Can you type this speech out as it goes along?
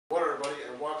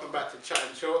welcome back to Chat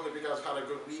and Chill. Hope you guys had a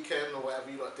good weekend or whatever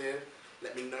you lot did.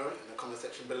 Let me know in the comment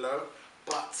section below.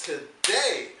 But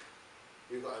today,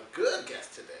 we've got a good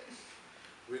guest today.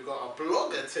 We've got a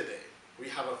blogger today. We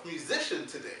have a musician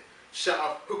today. Shout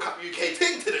out Hook Up UK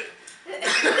Ting today.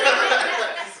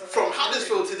 From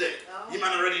Huddersfield today. You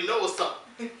man already know what's up.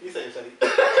 You say it, Shelly.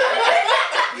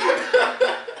 You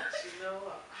know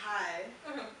what? Hi.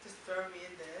 Just throw me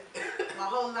in there. My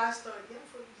whole life story. Yeah,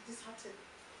 you just had to,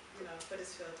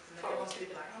 Huddersfield. And everyone's going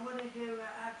to be like, I want to hear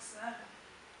her accent.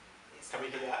 Can we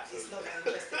hear your accent? It's not that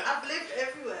interesting. I've lived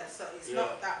everywhere, so it's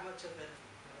not that much of an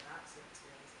accent, to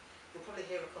be honest. You'll probably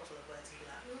hear a couple of words and be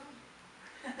like,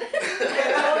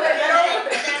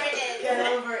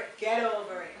 Get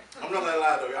over it. I'm not gonna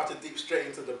lie though, we have to deep straight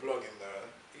into the blogging though.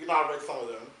 You know I read some of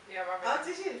them. Yeah, I read. Oh,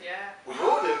 did you? Yeah. We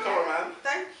all did, come on man.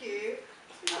 Thank you.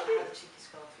 I had a cheeky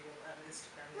scroll for your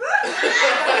Instagram.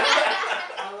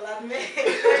 I will admit.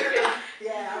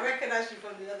 Yeah, I recognised you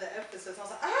from the other episodes. I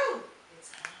was like, oh,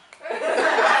 it's her. I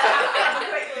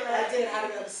did have a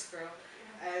bit of a scroll.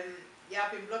 Yeah,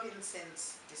 I've been blogging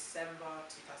since December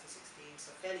 2016,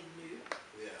 so fairly new.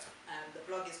 Yeah. The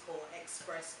blog is called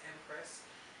Express Empress,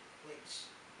 which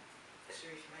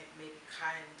Sharif may be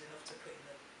kind enough to put in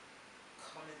the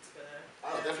comments below.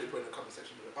 I'll definitely put in the comment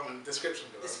section below. I mean,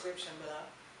 description below. Description below.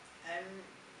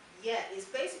 Yeah, it's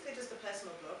basically just a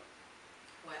personal blog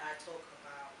where I talk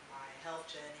about my health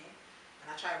journey and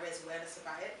I try to raise awareness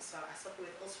about it. So I suffer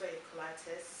with ulcerative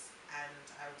colitis and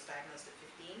I was diagnosed at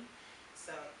 15.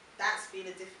 So that's been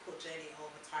a difficult journey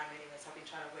over time anyway. So I've been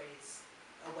trying to raise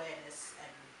awareness and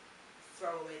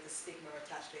throw away the stigma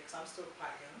attached to it because I'm still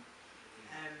quite young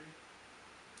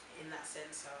in that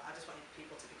sense. So I just wanted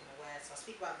people to become aware. So I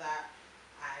speak about that.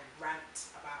 I rant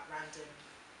about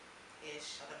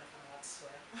random-ish, I don't know if I'm allowed to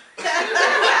swear.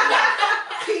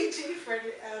 PG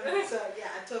friendly. So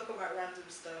yeah, I talk about random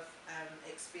stuff,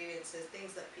 experiences,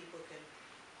 things that people can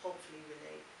hopefully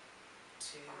relate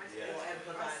to or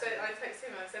empathize. I text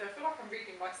him and I said, I feel like I'm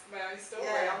reading my own story.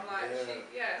 Yeah. I'm like,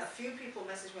 A few people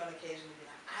message me on occasion and be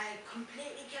like, I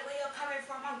completely get where you're coming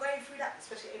from, I'm going through that,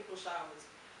 especially April showers.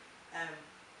 I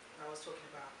was talking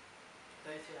about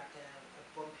going through like a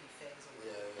bumpy phase or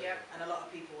whatever. And a lot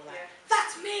of people were like,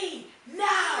 that's me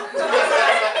now. I was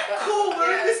like, cool,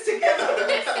 we're in this together.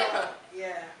 So,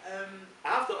 I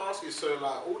have to ask you, so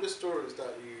like all the stories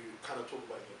that you kind of talk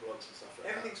about in your blogs and stuff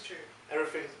like everything's true.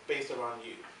 Everything's based around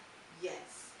you?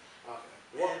 Yes.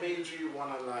 Okay. What made you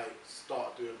want to like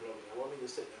start doing blogging? What made you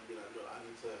sit there and be like, look, I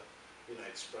need to,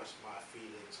 express my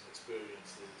feelings and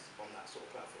experiences on that sort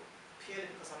of platform?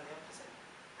 Purely because I'm the opposite.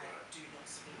 I do not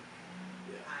speak.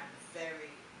 I'm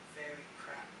very, very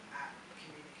crap at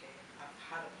communicating. I've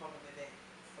had a problem with it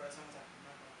for as long as I can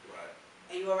remember. Right.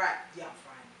 Are you alright? Yeah, I'm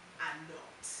fine. I'm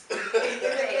not.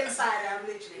 In the inside, I'm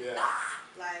literally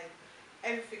like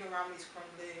everything around me is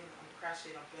crumbling. I'm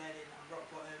crashing. I'm burning. I'm rock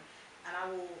bottom, and I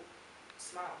will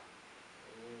smile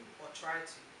or try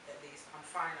to at least. I'm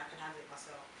fine. I can handle it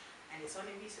myself. And it's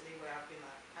only recently where I've been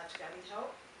like, actually, I need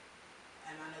help.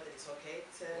 And I know that it's okay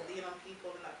to lean on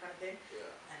people and that kind of thing.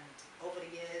 And over the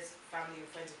years, family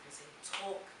and friends have been saying,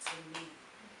 talk to me.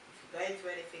 If you're going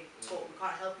through anything, talk. We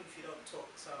can't help you if you don't talk.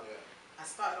 So I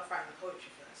started off writing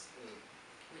poetry first,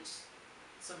 which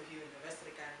some of you and the rest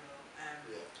of the gang know. I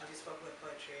just spoke about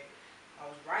poetry. I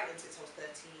was writing since I was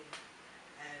 13.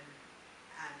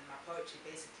 And my poetry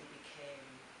basically became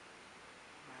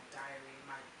my diary,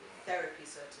 my therapy,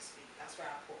 so to speak. That's where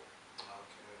I put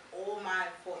all my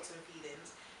thoughts and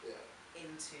feelings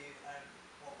into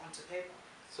onto paper.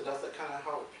 So does that kind of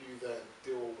help you then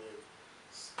deal with,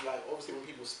 like obviously when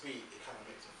people speak, it kind of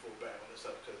makes them feel better on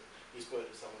themselves because you spoke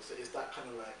to someone. So is that kind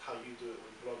of like how you do it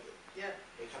with blogging? Yeah.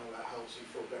 It kind of like helps you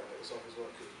feel better about yourself as well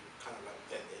because you kind of like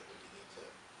vent it when you need to.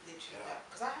 Literally,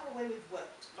 because I have a way with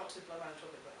words, not to blow my own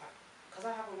trumpet, but because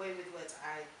I have a way with words,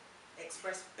 I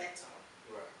express better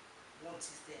once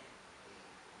it's there.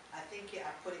 I think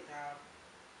I put it down,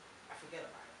 I forget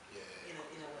about it in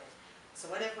a way. So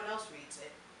when everyone else reads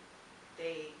it,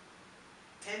 they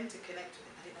tend to connect with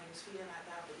it. I didn't know he was feeling like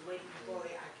that, but the way that you wrote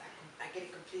it, I get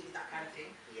it completely, that kind of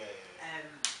thing.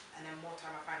 And then more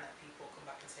time I find that people come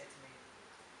back and say to me,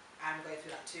 I'm going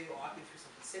through that too, or I've been through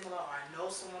something similar, or I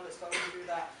know someone that's going through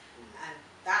that. And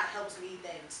that helps me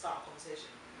then start a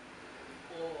conversation.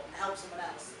 Or help someone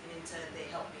else, and in turn they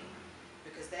help me.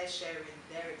 Because they're sharing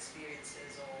their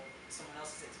experiences or someone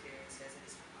else's experiences, and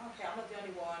it's like, okay, I'm not the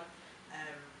only one.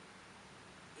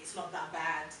 It's not that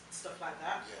bad, stuff like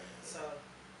that. So,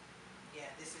 yeah,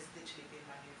 this has literally been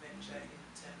my new venture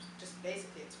in terms of just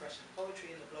basically expression.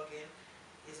 Poetry and the blogging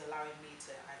is allowing me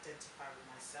to identify with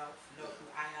myself, know who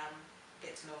I am,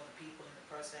 get to know the people in the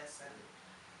process, and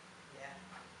yeah.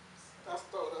 That's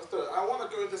dope. That's dope. I want to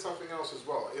go into something else as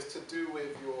well. It's to do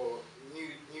with your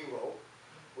new role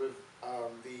with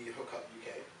the Hookup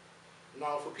UK.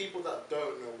 Now, for people that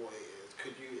don't know what it is,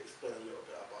 could you explain a little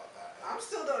bit about that? I'm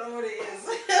still don't know what it is.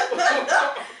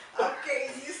 I'm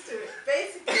getting used to it.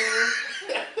 Basically,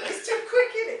 it's too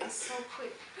quick, isn't it? It's so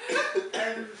quick.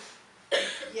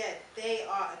 Yeah, they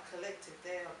are a collective.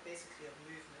 They are basically a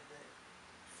movement that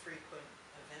frequent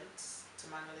events,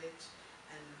 to my knowledge,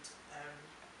 and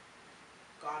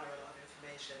garner a lot of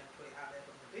information and put it out there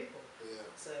for the people. Yeah.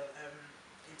 So,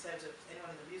 in terms of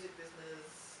anyone in the music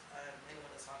business, anyone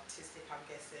that's artistic, I'm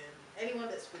guessing, anyone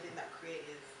that's within that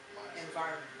creative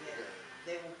environment,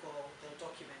 they will go, they'll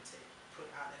document it, put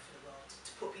it out there for the world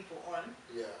to put people on.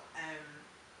 Yeah.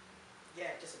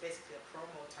 Yeah, just basically a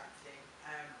promo type thing.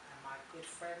 And my good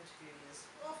friend who is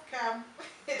off cam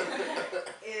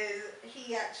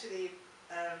he actually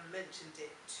mentioned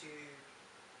it to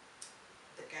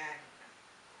the gang.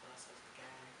 Well, I said the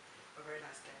gang, a very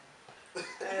nice gang.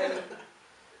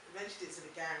 Mentioned it to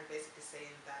the gang, basically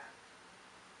saying that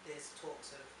there's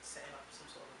talks of setting up some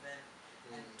sort of event,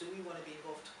 and do we want to be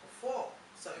involved to perform?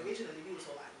 So originally we was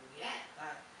all like,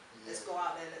 let's go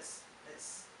out there, let's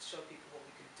show people what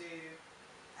we could do,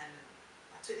 and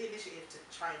I took the initiative to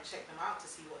try and check them out to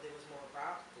see what they was more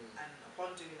about, and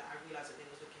upon doing that I realised that they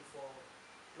was looking for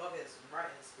bloggers and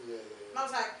writers, and I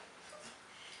was like,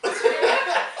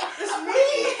 it's me.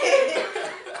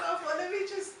 So I thought, let me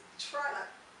just try, like,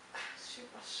 shoot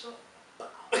my shot.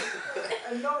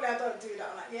 And normally I don't do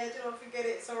that. I'm like, yeah, do you know, forget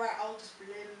it, it's alright, I'll just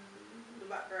bring in the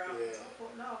background. So I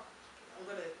thought, no, I'm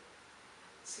gonna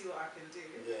see what I can do.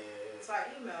 So I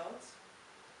emailed,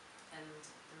 and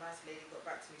the nice lady got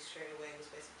back to me straight away. Was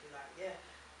basically like, yeah,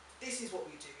 this is what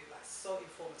we do, like, so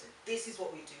informative, this is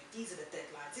what we do, these are the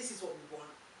deadlines, this is what we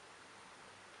want,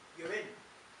 you're in.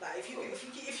 Like, if you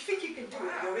think you can do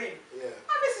it, you're in.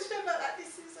 I messaged them like,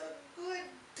 this is a good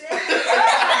day.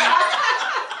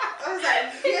 I was like,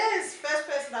 yes. First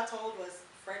person I told was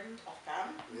friend of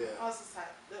cam. I was just like,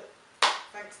 look,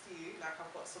 thanks to you, like, I've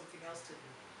got something else to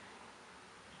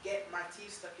get my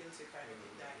teeth stuck into, kind of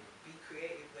thing, like, be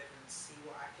creative with and see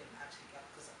what I can actually get.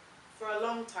 Because for a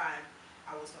long time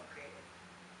I was not creative.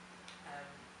 I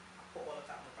put all of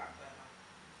that on the back burner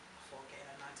for getting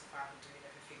a 9 to 5 and doing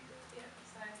everything.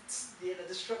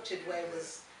 The structured way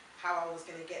was how I was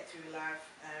going to get through life,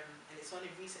 and it's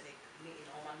only recently meeting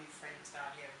all my new friends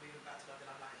down here and moving back to London,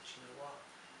 I'm like, you know what,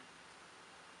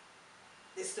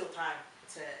 there's still time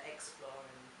to explore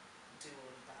and do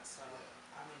all of that, so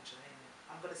I'm enjoying it.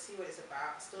 I'm going to see what it's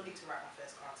about. I still need to write my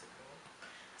first article,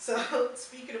 so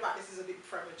speaking about this is a bit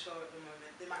premature at the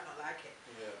moment. They might not like it,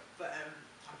 but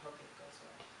I'm hoping it goes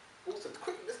well. Also,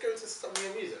 quick, let's go into some of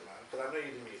your music, man, because I know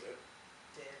you do music.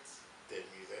 Did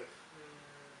music.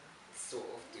 Sort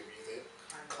of do music.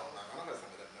 Come on, I know some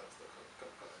of them notes though.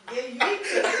 Come. Yeah, you need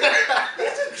to.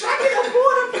 You're just dragging the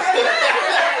border,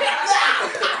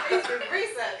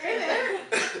 Research.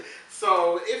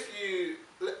 So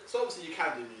obviously you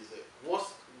can do music.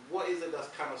 What is it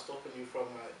that's kind of stopping you from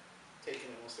like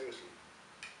taking it more seriously?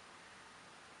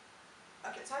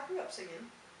 Okay, so I grew up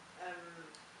singing.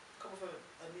 Come from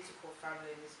a musical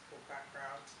family, musical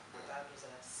background. My dad was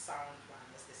a sound man,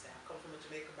 as they say. I come from a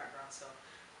Jamaican background, so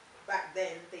back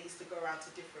then they used to go around to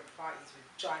different parties with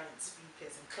giant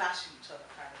speakers and clash each other,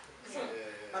 kind of thing. So,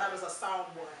 but I was a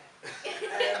sound boy.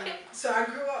 So I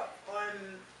grew up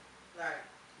on like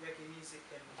reggae music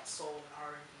and soul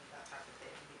and R&B, that type of thing.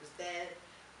 And it was there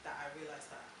that I realised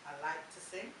that I liked to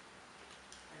sing.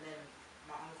 And then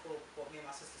my uncle brought me and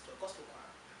my sisters to a gospel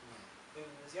choir when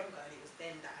we was younger, and it was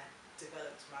then that I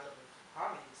developed my love of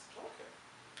harmonies.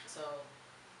 So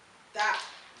that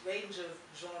range of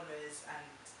genres and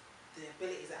the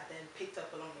abilities that I then picked up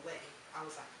along the way, I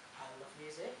was like, I love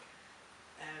music.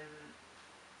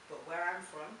 But where I'm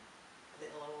from,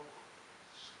 little old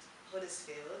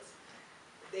Huddersfield,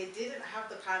 they didn't have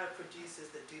the kind of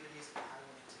producers that do the music that I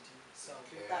wanted to do. So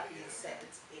with that being said,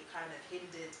 it kind of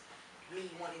hindered me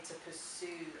wanting to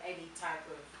pursue any type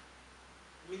of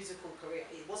musical career.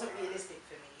 It wasn't realistic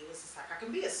for me. It was just like, I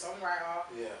can be a songwriter,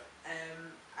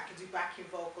 I can do backing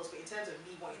vocals, but in terms of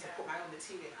me wanting to put my own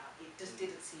material out, it just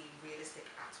didn't seem realistic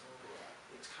at all,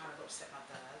 which kind of upset my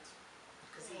dad,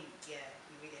 because he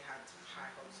really had high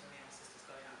hopes for me and my sisters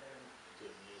going out there and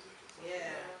doing music and stuff.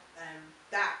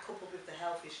 That coupled with the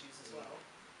health issues as well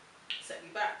set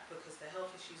me back, because the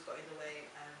health issues got in the way.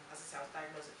 As I said, I was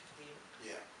diagnosed at 15,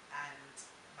 and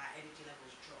my energy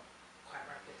levels dropped quite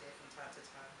rapidly from time to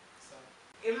time. So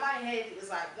in my head it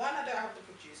was like, one, I don't have the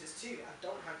producers, two, I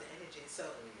don't have the energy. So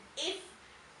if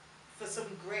for some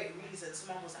great reason,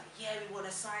 someone was like, yeah, we want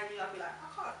to sign you. I'd be like, I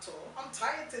can't tour. I'm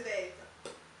tired today.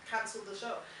 Cancel the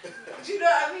show. Do you know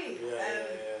what I mean?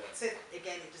 So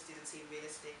again, it just didn't seem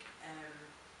realistic.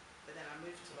 But then I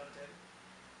moved to London,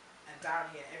 and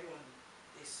down here, everyone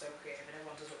is so creative and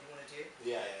everyone does what they want to do.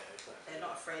 Exactly. They're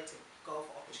not afraid to go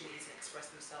for opportunities and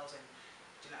express themselves and,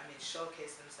 do you know what I mean,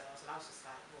 showcase themselves. And I was just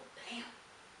like, well, damn.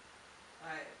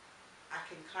 Like, I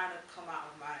can kind of come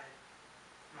out of my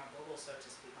bubble, so to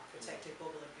speak, my protected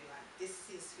bubble, and be like, this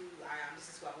is who I am, this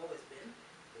is who I've always been.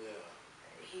 Yeah.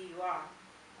 Here you are.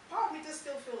 Part of me does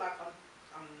still feel like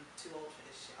I'm too old for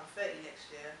this shit. I'm 30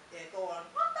 next year. Yeah, go on.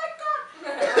 Oh my god!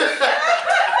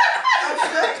 I'm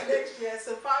 30 next year,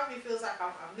 so part of me feels like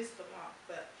I've missed the mark.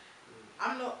 But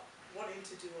I'm not wanting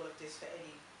to do all of this for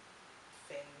any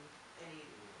fame, any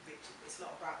riches. It's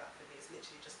not about that for me. It's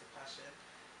literally just a passion.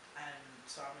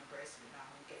 So I'm embracing it now.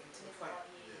 I'm getting to the point.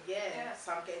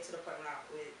 So I'm getting to the point now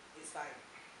where it's like,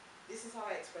 this is how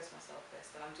I express myself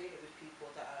best, and I'm doing it with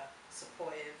people that are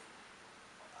supportive,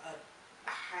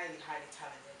 highly, highly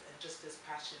talented, and just as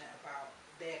passionate about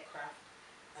their craft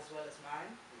as well as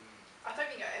mine. I don't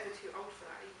think you're ever too old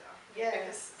for that either. Yeah.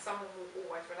 Because someone will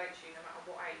always relate to you no matter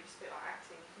what age. It's a bit like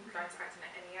acting. You can go into acting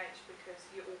at any age because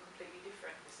you're all completely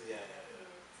different. So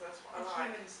that's what I And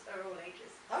like. humans are all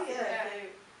ages. Oh yeah.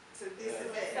 So this is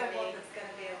someone that's going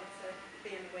to be able to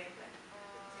be in the wavelength.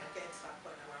 I'm getting to that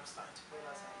point now where I'm starting to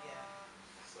realise that,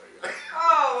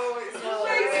 Oh, it's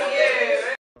chasing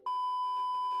you.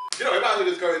 You know, we might as well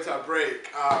just go into a break.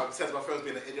 Since my phone's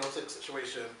been an idiotic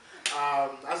situation.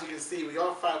 As you can see, we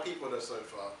are 5 people on the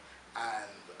sofa, and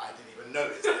I didn't even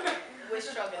notice. We're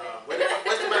struggling.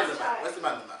 Where's the man? Where's the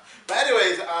man? But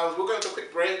anyways, we're going to a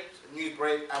quick break, news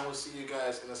break, and we'll see you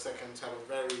guys in a second to have a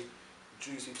very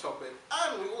juicy topic.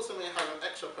 And we also may have an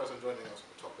extra person joining us on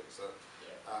the topic. So,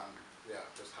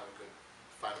 just have a good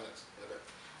 5 minutes in a bit.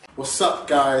 What's up,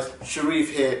 guys?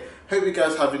 Sharif here. Hope you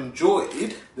guys have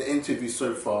enjoyed the interview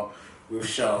so far with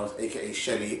Charles, aka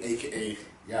Shelly, aka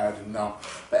I don't know.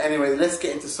 But anyway, let's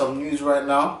get into some news right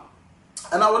now.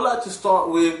 And I would like to start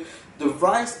with the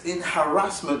rise in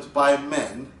harassment by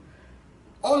men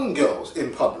on girls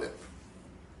in public.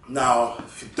 Now,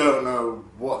 if you don't know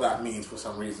what that means for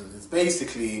some reasons, it's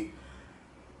basically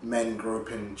men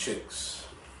groping chicks,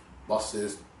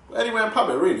 buses, anywhere in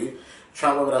public really.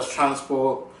 Whether that's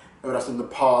transport, whether that's in the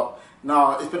park.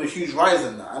 Now, it's been a huge rise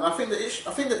in that. And I think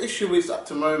the issue is at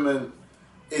the moment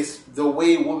is the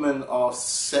way women are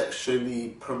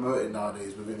sexually promoted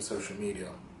nowadays within social media,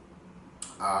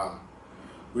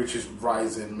 which is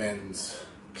rising men's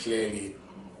clearly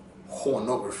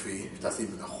pornography, if that's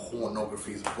even a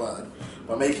pornography's word,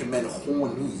 by making men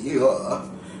hornier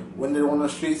when they're on the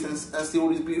streets and see all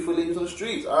these beautiful ladies on the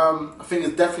streets. I think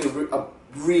it's definitely a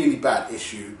really bad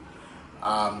issue.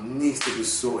 Needs to be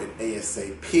sorted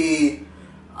ASAP.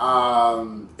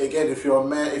 Again, if you're a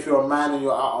man and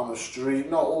you're out on the street,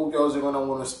 not all girls are gonna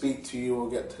want to speak to you or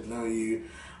get to know you.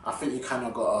 I think you kind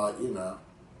of got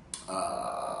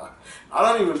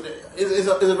it's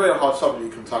a very hard subject you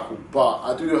can tackle, but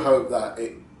I do hope that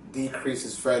it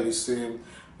decreases fairly soon.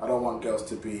 I don't want girls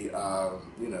to be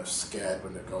scared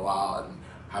when they go out and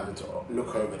having to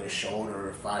look over their shoulder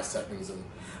every 5 seconds. And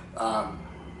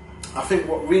I think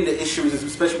what really the issue is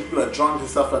especially when people are drunk and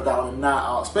stuff like that on a night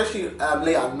out, especially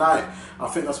late at night. I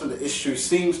think that's when the issue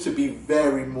seems to be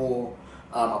very more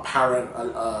apparent.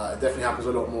 It definitely happens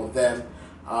a lot more then.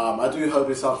 I do hope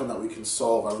it's something that we can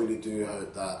solve. I really do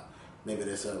hope that maybe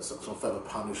there's some further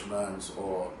punishments,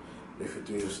 or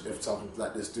if something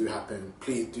like this do happen,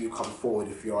 please do come forward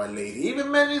if you're a lady. Even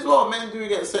men as well. Men do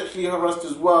get sexually harassed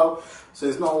as well. So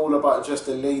it's not all about just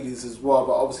the ladies as well.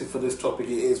 But obviously for this topic,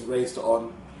 it is raised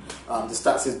on. The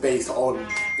stats is based on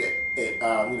it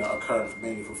occurring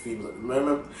mainly for females at the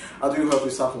moment. I do hope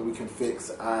it's something we can fix.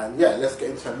 And yeah, let's get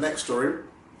into the next story.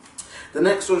 The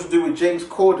next story is to do with James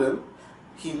Corden.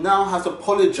 He now has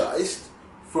apologised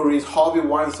for his Harvey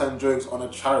Weinstein jokes on a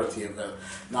charity event.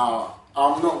 Now,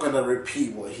 I'm not going to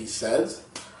repeat what he said.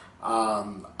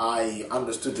 I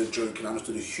understood the joke and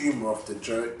understood the humour of the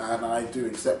joke, and I do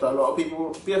accept that a lot of people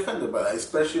will be offended by that,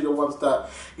 especially the ones that,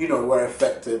 were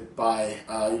affected by,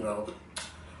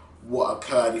 what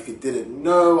occurred. If you didn't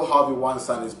know, Harvey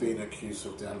Weinstein is being accused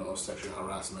of doing a lot of sexual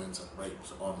harassment and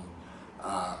rapes on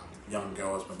young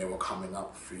girls when they were coming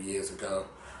up a few years ago.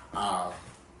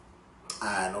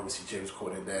 And obviously James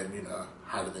Corden then,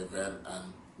 had an event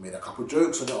and made a couple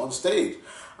jokes on it on stage.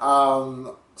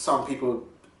 Some people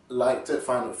liked it,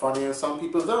 find it funny, and some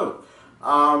people don't.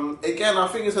 Again, I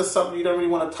think it's something you don't really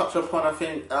want to touch upon. I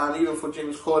think, and even for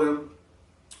James Corden,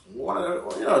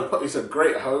 he's a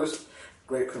great host,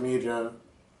 great comedian,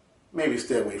 maybe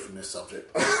stay away from this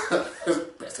subject.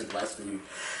 Best advice for you.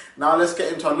 Now let's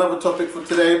get into another topic for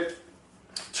today.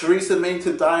 Theresa May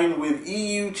to dine with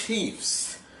EU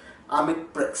chiefs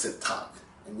amid Brexit talk.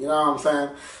 And you know what I'm saying?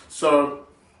 So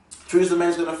Theresa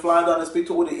May's going to fly down and speak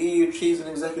to all the EU chiefs and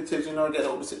executives, you know, get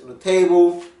all the sit on the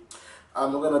table.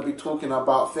 And we're going to be talking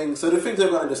about things. So the things they're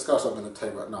going to discuss, I'm going to tell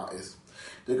you right now, is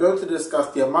they're going to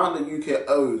discuss the amount the UK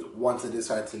owes once they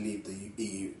decide to leave the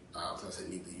EU. I was going to say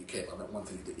leave the UK, but I meant once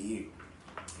they leave the EU.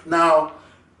 Now,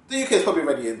 the UK is probably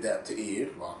already in debt to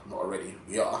EU. Well, not already,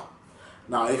 we are.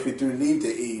 Now, if we do leave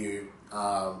the EU,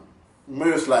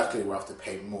 most likely we'll have to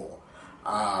pay more.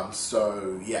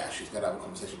 So, yeah, she's going to have a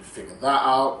conversation to figure that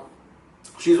out.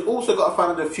 She's also got to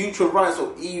find out the future rights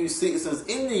of EU citizens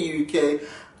in the UK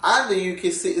and the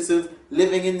UK citizens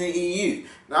living in the EU.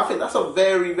 Now, I think that's a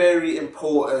very, very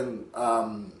important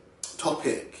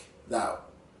topic that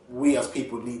we as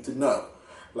people need to know.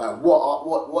 Like,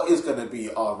 what is going to be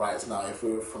our rights now if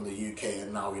we're from the UK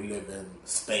and now we live in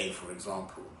Spain, for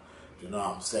example? You know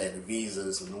what I'm saying? The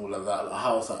visas and all of that. Like,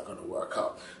 how is that going to work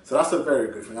out? So that's a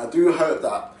very good thing. I do hope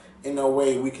that, in a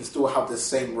way, we can still have the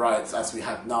same rights as we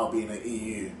have now being an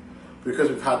EU. Because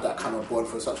we've had that kind of bond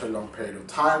for such a long period of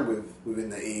time within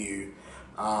the EU,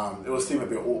 it will seem a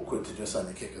bit awkward to just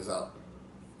suddenly kick us out.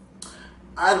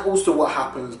 And also what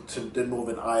happens to the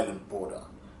Northern Ireland border.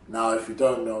 Now, if you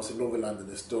don't know, so Northern Ireland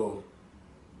is still,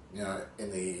 you know, in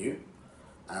the EU,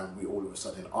 and we all of a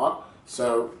sudden aren't.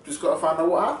 So just got to find out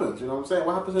what happens, you know what I'm saying?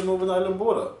 What happens in Northern Ireland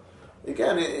border?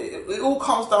 Again, it all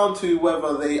comes down to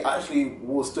whether they actually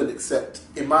will still accept,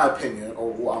 in my opinion,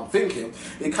 or what I'm thinking,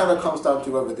 it kind of comes down to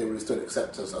whether they will still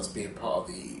accept us as being part of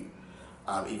the EU,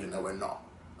 even though we're not.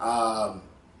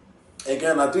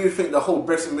 Again, I do think the whole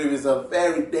Brexit move is a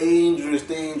very dangerous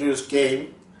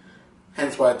game,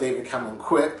 hence why David Cameron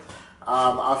quit.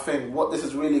 I think what this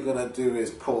is really going to do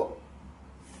is put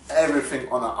everything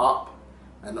on an up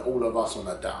and all of us on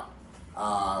a down.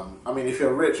 I mean, if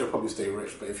you're rich, you'll probably stay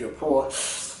rich, but if you're poor,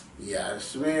 yeah,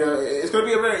 it's going to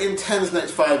be a very intense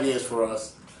next 5 years for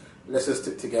us. Let's just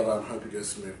stick together and hope it goes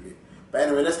smoothly. But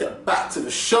anyway, let's get back to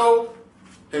the show.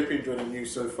 Hope you enjoyed the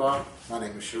news so far. My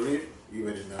name is Sharif. You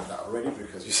already know that already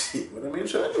because you see what I mean.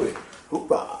 So anyway,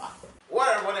 hoopah. Well,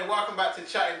 everyone, and welcome back to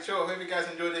Chat and Chill. Hope you guys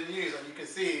enjoyed the news, and you can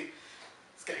see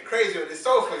it's getting crazy on this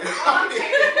sofa.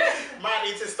 Might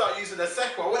need to start using the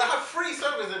second one. Well, I have 3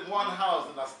 sofas in one house,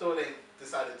 and I still ain't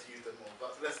decided to use them all.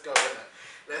 But let's go in it.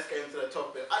 Let's get into the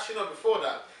topic. Actually, no, before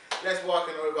that, let's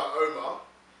welcome over Omar.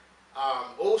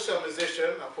 Also a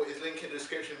musician. I'll put his link in the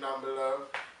description down below.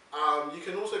 You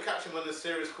can also catch him on a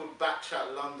series called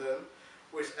Backchat London,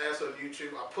 which airs on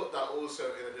YouTube. I'll put that also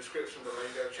in the description below.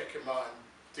 You go check him out and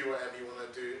do whatever you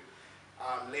want to do.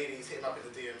 Ladies, hit him up in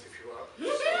the DMs if you want.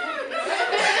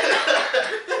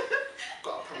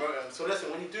 Got to promote him. So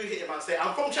listen, when you do hit him and say,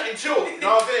 I'm from Chat and Chill, you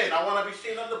know what I'm saying? I want to be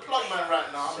seen on the plug man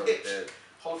right now. I'm itch.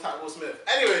 Hold tight, Will Smith.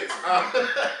 Anyways,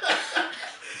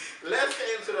 let's get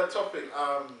into the topic.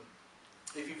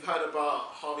 If you've heard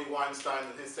about Harvey Weinstein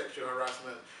and his sexual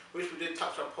harassment, which we did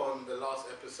touch upon the last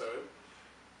episode.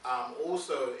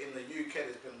 Also in the UK,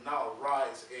 there's been now a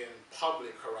rise in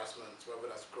public harassment, whether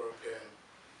that's groping,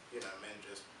 you know, men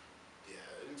just, yeah,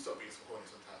 it stop being so horny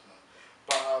sometimes, man.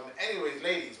 But anyways,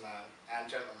 ladies, man, and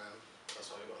gentlemen, that's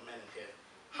why we've got men in here.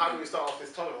 How do we start off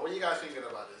this topic? What are you guys thinking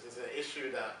about this? Is it an issue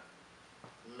that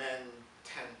men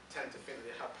tend to think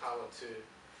they have power to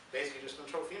basically just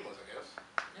control females, I guess?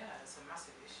 Yeah, it's a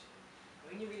massive issue.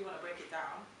 When you really want to break it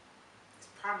down, it's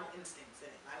primal instincts,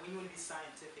 isn't it? Like when you want to be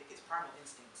scientific, it's primal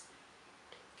instincts.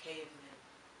 Cavemen.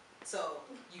 So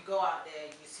you go out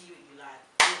there, you see what you like,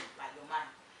 boom, like your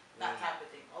mind. That type of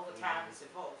thing. Over time it's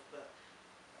evolved, but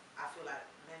I feel like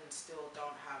men still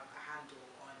don't have a handle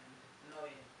on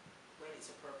knowing when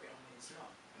it's appropriate and when it's not.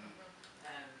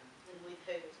 And with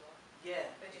who as well.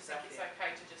 Yeah, They just exactly. think it's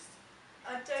okay to just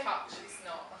I don't. touch, it's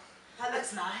not. That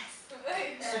looks nice. So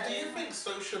do you think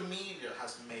social media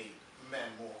has made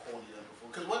men more horny than before?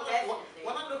 Because when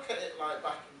I look at it like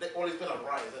back, well, it's been a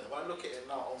rise, isn't it? When I look at it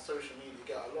now on social media, you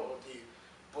get a lot of the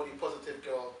body positive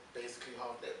girls, basically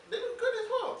half, they look good as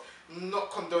well.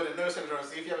 Not condoning no sexual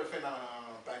harassment. If you have a thing,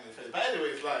 bang in the face. But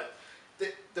anyways, like,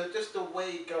 just the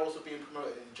way girls are being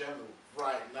promoted in general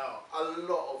right now, a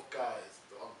lot of guys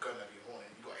are gonna be horny.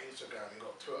 You got Instagram, you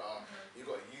got Twitter, you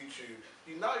got YouTube.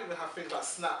 You now even have things like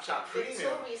Snapchat Premium.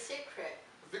 Victoria's Secret.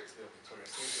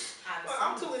 Victoria's Secret. And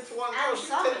I'm talking to one girl,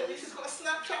 she's telling me she's got a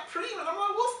Snapchat Premium. I'm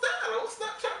like, what's that? What's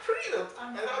Snapchat Premium?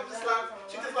 And I'm just like,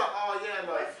 she's just like, oh yeah,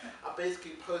 like, I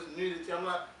basically post nudity. I'm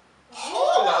like,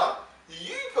 holla,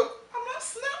 you put, I'm like,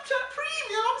 Snapchat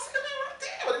Premium? I'm sitting there right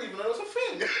there. I didn't even know it was a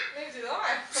thing. Neither did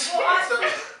I. Well,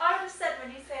 I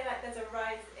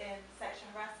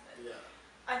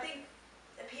I think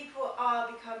that people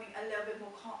are becoming a little bit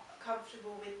more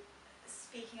comfortable with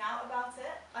speaking out about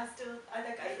it. I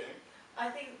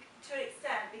think to an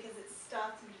extent, because it's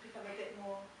starting to become a bit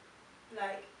more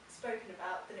like spoken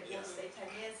about than it was say 10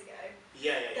 years ago.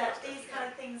 That these kind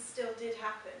of things still did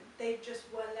happen. They just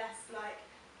were less like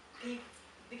people,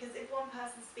 because if one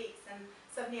person speaks, then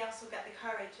somebody else will get the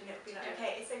courage, and it'll be like,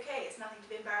 okay, it's nothing to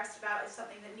be embarrassed about. It's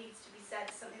something that needs to be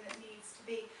said. It's something that needs to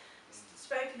be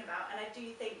spoken about. And I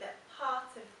do think that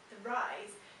part of the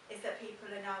rise is that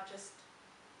people are now just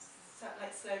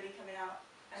like slowly coming out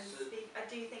and speak. I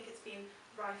do think it's been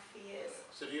rife for years.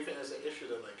 So do you think there's an issue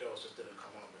then that girls just didn't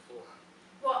come out beforehand?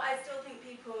 Well, I still think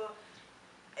people,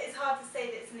 it's hard to say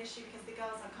that it's an issue because the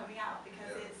girls aren't coming out,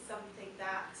 because it's something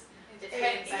that it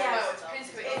depends.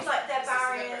 It's like their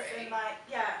barriers and like,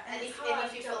 and if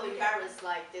you feel embarrassed,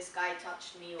 like this guy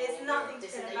touched me, or it's nothing to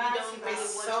this, be you don't really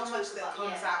There's want so to much talk that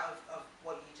about, comes out of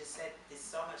what you just said. There's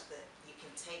so much that you can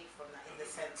take from that, in the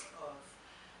sense of,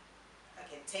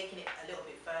 okay, taking it a little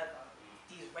bit further,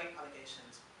 these rape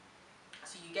allegations.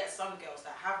 So you get some girls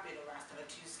that have been harassed and are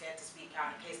too scared to speak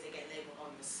out in case they get labelled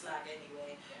on the slag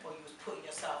anyway, or you was putting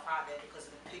yourself out there because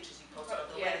of the pictures you posted, or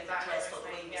the way you dressed, or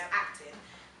the way you was acting.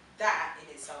 That in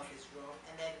itself is wrong.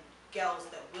 And then girls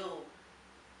that will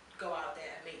go out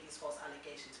there and make these false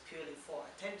allegations purely for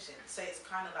attention. So it's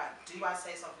kind of like, do I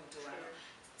say something, do I not?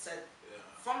 So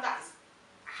from that, is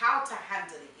how to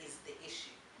handle it is the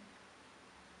issue.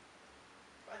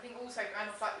 But I think also, and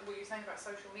like what you're saying about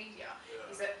social media,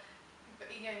 is that,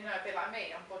 you know, a bit like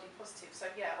me, I'm body positive, so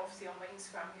obviously on my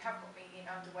Instagram you have got me in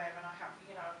underwear, and I have,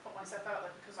 put myself out there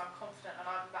because I'm confident, and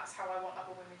that's how I want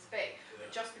other women to be.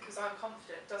 But just because I'm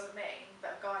confident doesn't mean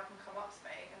that a guy can come up to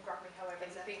me and grab me however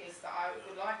he thinks that I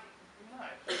would like it. No.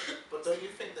 But don't you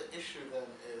think the issue then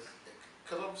is,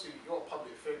 because obviously you're a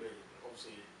public figure,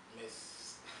 obviously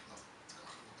Miss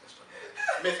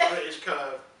British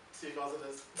Curve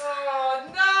 2000s. Oh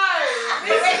no!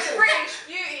 Miss British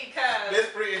Beauty Curve. Miss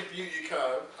British Beauty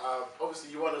Curve.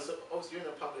 Obviously you're in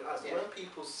the public eye. So when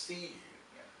people see you,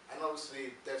 and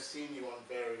obviously they've seen you on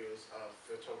various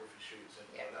photography shoots and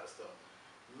all that stuff,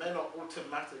 men are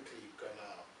automatically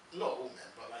gonna, not all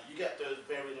men, but like you get those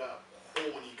very like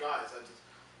horny guys, and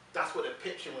that's what they're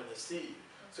pitching when they see you.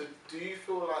 So do you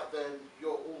feel like then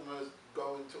you're almost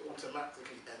going to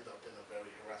automatically end up in a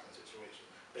very harassment situation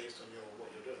based on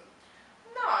what you're doing?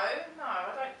 No,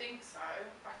 I don't think so.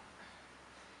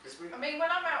 I mean,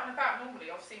 when I'm out and about normally,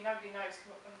 obviously nobody knows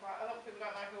who, a lot of people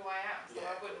don't know who I am, so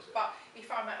I wouldn't. But if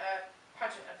I'm at a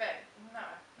pageant event, no,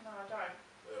 I don't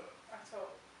at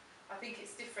all. I think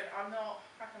it's different. I'm not,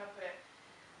 how can I put it,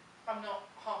 I'm not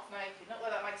half naked. Not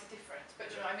that makes a difference, but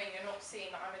do you know what I mean? You're not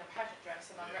seeing that I'm in a pageant dress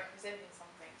and I'm representing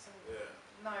something. So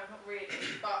no, not really.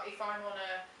 But if I'm on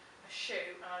a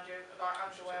shoot and I do like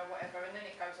underwear or whatever, and then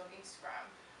it goes on Instagram,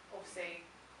 obviously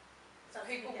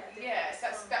people,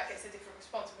 that gets a different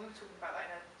response. And we were talking about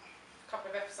that in a couple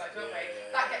of episodes, weren't we?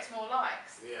 That gets more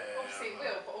likes. Obviously it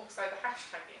will, but also the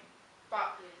hashtagging.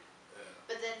 But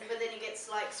but then it gets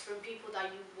likes from people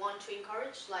that you want to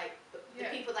encourage, like the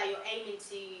people that you're aiming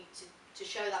to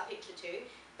show that picture to.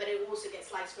 But it also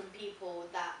gets likes from people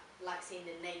that like seeing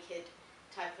the naked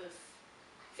type of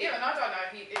thing. And I don't know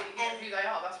who they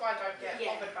are. That's why I don't get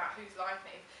bothered about who's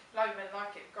liking it. If loads of men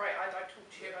like it, great. I don't talk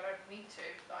to you. I don't need to.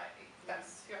 Like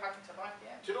you're having to like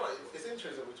it. Do you know what? It's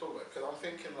interesting that we talk about it, because I'm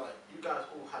thinking like you guys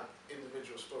all had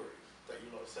individual stories that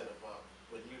you lot said about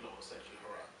when you lot were sexually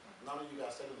harassed. None of you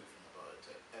guys said anything about it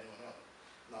to anyone else.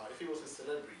 Now, if he was a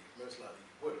celebrity, most likely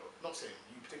you would have. Not saying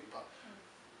you particularly, but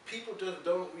people just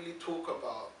don't really talk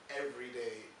about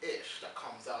everyday ish that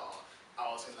comes out. I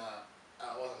was in an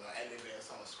elevator,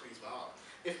 someone squeezed my arm.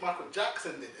 If Michael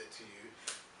Jackson did it to you,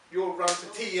 you'll run to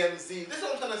TMZ. This is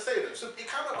what I'm trying to say though. So it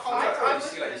kind of comes out.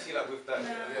 You see like with that,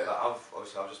 like, I've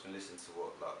just been listening to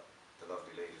what like the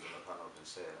lovely ladies on the panel have been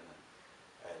saying,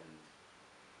 and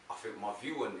I think my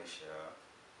view on this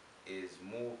is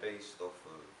more based off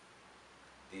of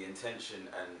the intention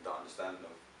and the understanding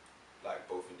of like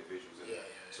both individuals.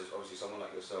 So obviously someone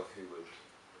like yourself who would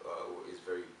is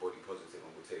very body positive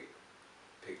and would take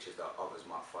pictures that others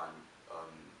might find I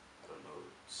don't know,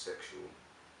 sexual.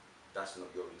 That's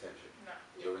not your intention. No.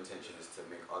 Your intention is to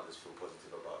make others feel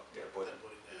positive about their body.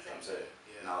 I'm saying.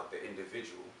 Now the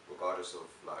individual, regardless of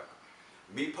like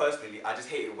me personally, I just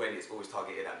hate it when it's always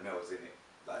targeted at males, innit?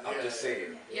 Like I'm just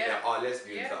saying, there are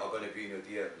lesbians that are gonna be in your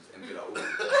DMs and be like, oh.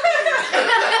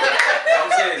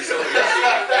 I'm saying, so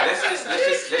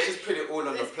let's just put it all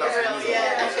on the plus.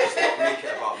 Let's just not make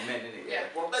it about men, innit?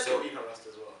 Well, men can be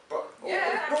harassed as well.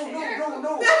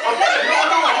 No.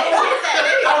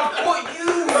 I'll put you.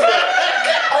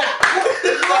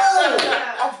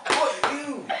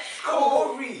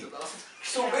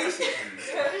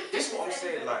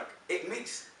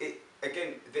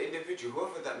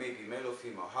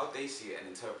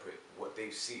 what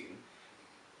they've seen,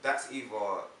 that's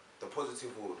either the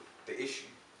positive or the issue.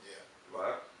 Yeah.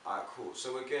 Right? Alright, cool.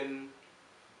 So again,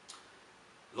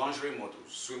 lingerie models,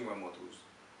 swimwear models,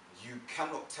 you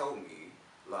cannot tell me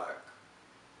like,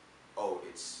 oh,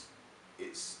 it's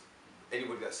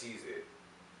anybody that sees it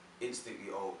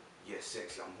instantly, oh, yeah,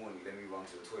 sexy, I'm horny, let me run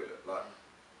to the toilet. Like,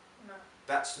 no.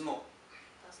 That's not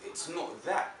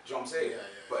that, do you know what I'm saying? Yeah,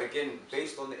 yeah, but again,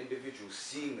 based on the individual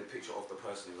seeing the picture of the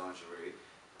person in lingerie,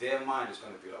 their mind is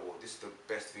going to be like, well, this is the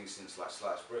best thing since like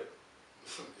sliced bread.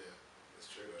 Yeah, that's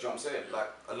true. Do you know what I'm saying? Yeah. Like,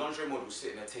 a lingerie model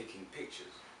sitting there taking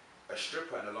pictures. A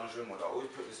stripper and a lingerie model, I always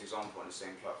put this example on the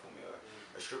same platform, yeah?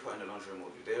 A stripper and a lingerie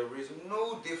model, there is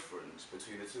no difference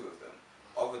between the two of them,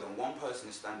 other than one person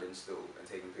is standing still and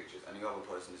taking pictures and the other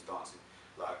person is dancing.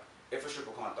 Like, if a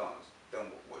stripper can't dance, then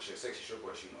what, she's a sexy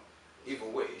stripper or is she not? Either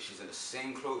way, she's in the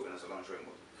same clothing as a lingerie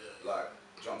model. Yeah. Like,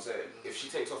 do you know what I'm saying? If she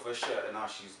takes off her shirt and now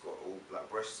she's got all like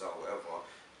breasts out or whatever,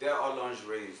 there are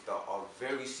lingeries that are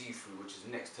very see-through, which is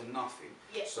next to nothing.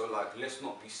 Yeah. So like, let's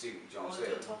not be silly, do you know what I'm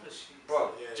saying?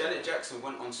 Bro, Janet Jackson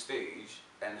went on stage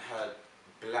and had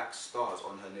black stars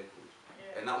on her nipples.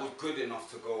 Yeah. And that was good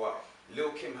enough to go out.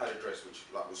 Lil' Kim had a dress which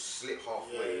like was slit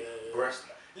halfway, breast.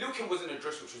 Lil' Kim was in a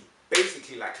dress which was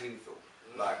basically like clean film.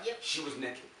 Like, she was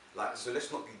naked. Like, so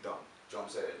let's not be dumb, do you know what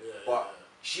I'm saying? Yeah, but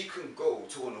she can go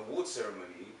to an award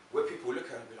ceremony where people look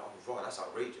at her and be like, oh, right, that's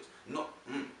outrageous. Not,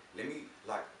 let me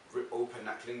like rip open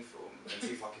that cling film and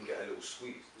see if I can get a little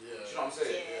squeeze. Yeah. Do you know what I'm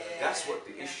saying? Yeah. That's what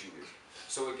the issue is.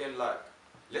 So again, like,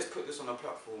 let's put this on a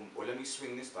platform, or let me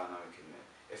swing this dynamic in there.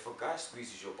 If a guy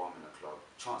squeezes your bum in a club,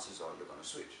 chances are you're gonna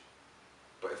switch.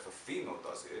 But if a female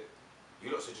does it,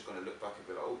 you lots are just going to look back and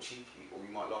be like, oh, cheeky, or you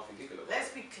might laugh and giggle about it. Let's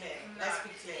be clear. Let's be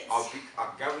clear.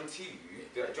 I guarantee you,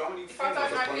 do you know how many if I don't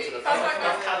know who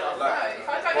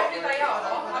they are,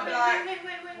 I'll be like,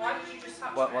 wait, why did you just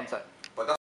touch me? One sec. But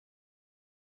that's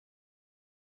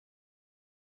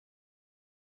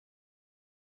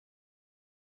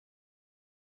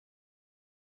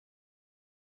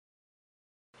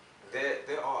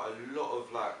there are a lot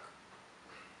of like,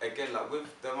 again, like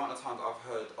with the amount of times I've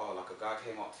heard, oh, like a guy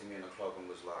came up to me in a club and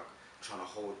was like trying to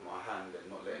hold my hand and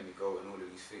not letting me go and all of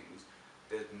these things.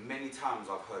 There's many times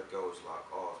I've heard girls like,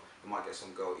 oh, you might get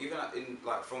some girl, even in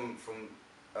like from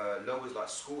lowest like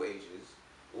school ages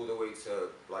all the way to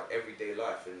like everyday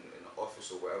life in the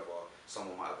office or wherever,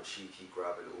 someone might have a cheeky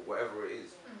grab a little, whatever it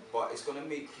is. But it's gonna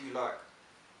make you like,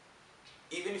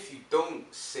 even if you don't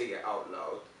say it out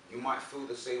loud, you might feel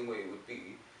the same way it would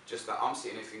be. Just that I'm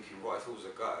sitting there thinking, right, if it was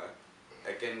a guy,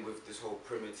 again with this whole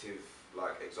primitive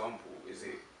like example,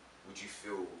 would you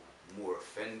feel more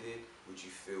offended? Would you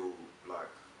feel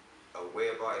like a way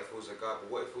about it if it was a guy?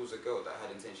 But what if it was a girl that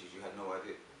had intentions you had no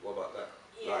idea? What about that?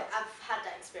 Yeah, like, I've had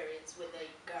that experience with a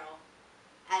girl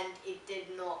and it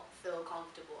did not feel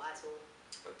comfortable at all.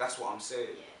 But that's what I'm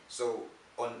saying. Yeah. So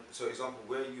example,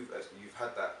 where you've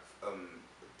had that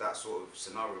that sort of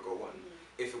scenario go on,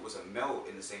 if it was a male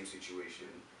in the same situation,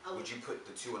 would you put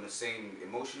the two on the same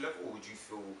emotion level, or would you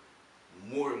feel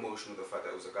more emotional the fact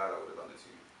that it was a guy that would have done it to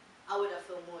you? I would have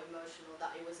felt more emotional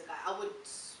that it was a guy. I would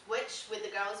switch with the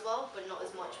girl as well, but not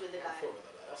as much with the guy.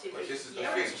 But this is the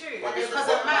thing. It's true. Because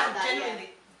a man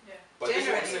generally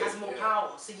has more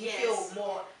power, so you feel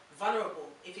more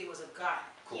vulnerable if it was a guy.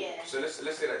 Cool. Yeah. So let's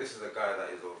say that this is a guy that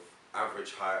is of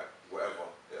average height, whatever,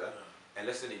 and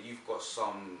let's say that you've got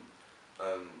some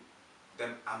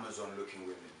them Amazon looking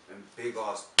women, and big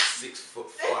ass 6'5",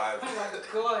 oh my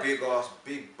God. big ass,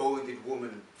 big bonded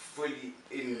woman, fully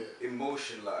in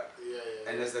emotion, like.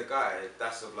 And there's a guy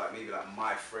that's of like maybe like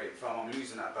my frame. Fam, I'm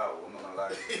losing that battle. I'm not gonna lie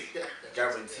to you.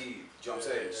 Guaranteed. Do you know what I'm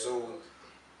saying? So,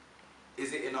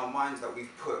 is it in our minds that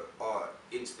we've put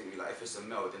instantly like if it's a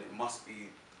male, then it must be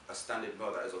a standard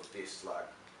male that is of this like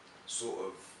sort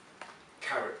of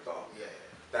character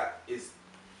that is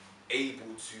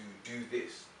able to do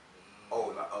this.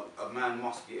 Oh, like a man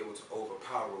must be able to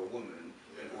overpower a woman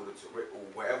in order to rape or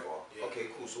whatever.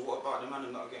 Okay, cool. So what about the man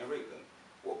that are getting raped then?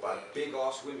 What about big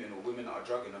ass women or women that are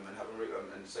drugging them and having rape them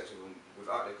and sex with them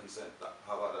without their consent? Like,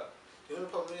 how about that? The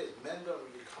only problem is men don't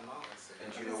really come out and say.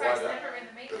 And do you know why that?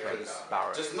 Because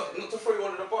just not to throw you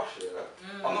under the bus,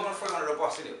 I'm not gonna throw you under the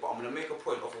bus in it, but I'm gonna make a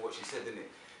point off of what she said, innit?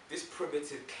 This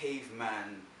primitive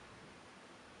caveman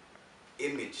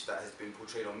image that has been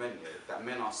portrayed on men, that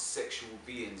men are sexual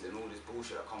beings and all this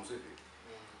bullshit that comes with it.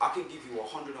 I can give you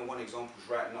 101 examples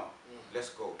right now. Let's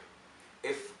go.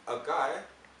 If a guy,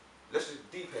 let's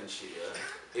just deep end shit,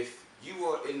 if you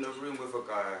were in the room with a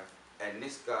guy and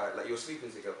this guy, like you're sleeping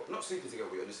together, not sleeping together,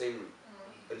 you're in the same room,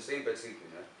 in the same bed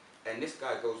sleeping, and this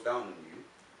guy goes down on you,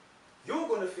 you're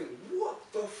gonna think, what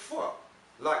the fuck?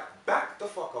 Like, back the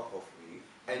fuck up off me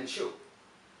and chill.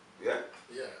 Yeah?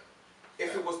 Yeah.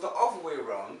 If it was the other way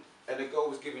around, and the girl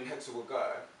was giving head to a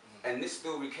guy, and this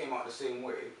story came out the same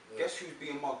way, guess who's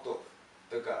being mugged off?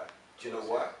 The guy. Do you know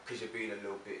why? Because you're being a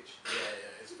little bitch.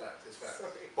 Yeah, it's fact, it's fact.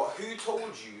 But who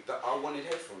told you that I wanted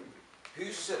head from you?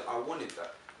 Who said I wanted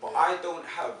that? But I don't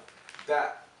have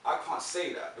that, I can't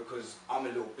say that because I'm a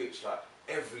little bitch. Like,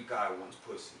 every guy wants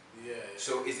pussy. Yeah.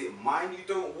 So is it mine you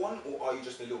don't want, or are you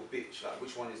just a little bitch? Like,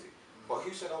 which one is it? But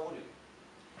who said I wanted it?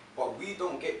 But we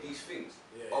don't get these things.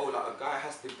 Oh, like a guy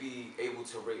has to be able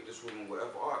to rape this woman,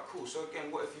 whatever. Alright, cool. So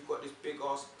again, what if you've got this big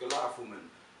ass Goliath woman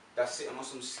that's sitting on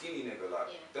some skinny nigga? Like,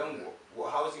 then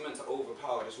what? How is he meant to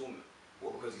overpower this woman?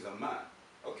 What, because he's a man?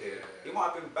 Okay, he might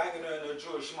have been banging her in her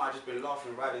jaw, she might have just been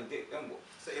laughing, riding dick, then what?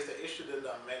 So it's the issue that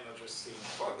men are just seeing.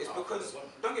 It's because,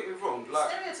 don't get me wrong,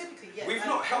 like, stereotypically, yeah. We've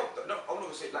not helped, no, I'm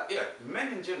not gonna say, like, men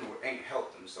in general ain't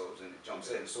helped themselves, in it, do you know what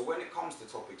I'm saying? So when it comes to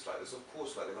topics like this, of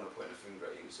course, like, they're gonna point a finger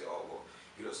at you and say, oh, well,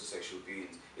 you lots of sexual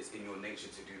beings, it's in your nature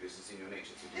to do this, it's in your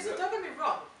nature to do Listen, that. don't get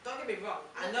me wrong,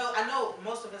 I know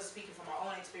most of us are speaking from our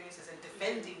own experiences and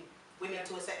defending women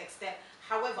to a certain extent.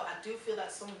 However, I do feel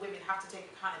that some women have to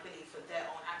take accountability for their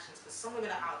own actions, because some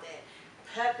women are out there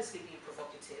purposely being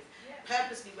provocative,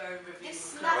 purposely wearing revealing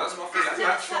That's my thing,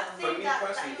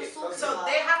 so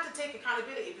they have to take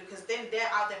accountability, because then they're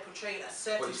out there portraying a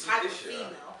certain type of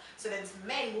female, so then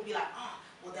men will be like, oh,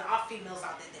 well, there are females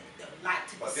out there that like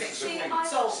to be sexual,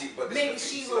 so maybe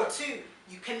she will too.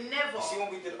 You can never. You see,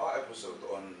 when we did our episode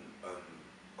on,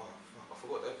 I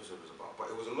forgot what the episode was about, but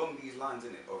it was along these lines,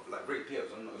 innit, of like rape. Yeah,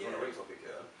 it was on a rape topic.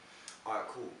 Yeah. Alright,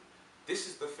 cool. This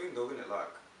is the thing, though, innit?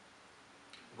 Like,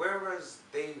 whereas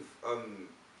they've oh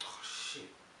shit,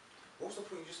 what was the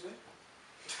point you just made?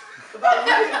 About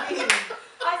women being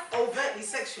overtly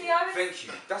sexual. Thank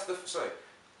you. That's the sorry.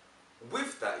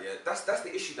 With that, yeah, that's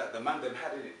the issue that the man them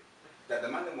had in it. That the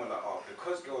man them were like, oh,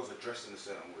 because girls are dressed in a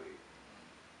certain way,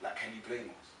 like, can you blame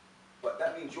us? But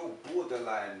that means you're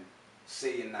borderline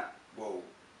saying that, well,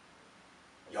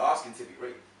 you're asking to be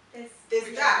raped.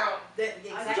 There's that. You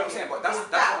know what I'm saying? But that's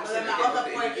what I'm saying. The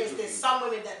other point is there's some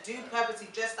women that do purposely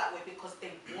dress that way because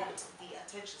they want the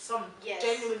attention. Some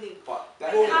genuinely. But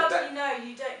how do you know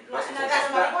you don't like? No, that's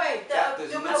my point.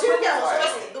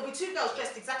 There'll be two girls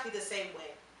dressed exactly the same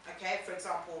way. Okay, for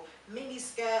example, mini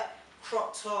skirt,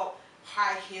 crop top,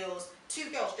 high heels. Two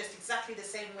girls dressed exactly the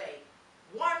same way.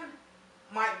 One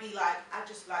might be like, I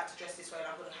just like to dress this way and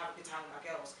I'm going to have a good time with my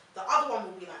girls. The other one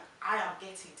will be like, I am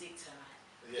getting dick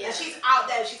tonight. And she's out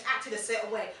there, she's acting a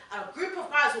certain way. And a group of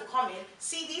guys will come in,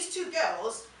 see these two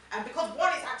girls, and because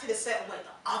one is acting a certain way,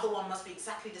 the other one must be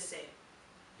exactly the same.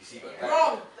 You see, but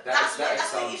wrong. That's the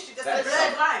issue. That's the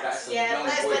blurred lines.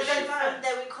 But then from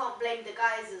there we can't blame the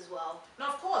guys as well.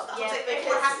 No, of course. That's what I'm saying.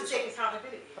 Everyone has to take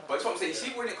accountability. But that's what I'm saying. You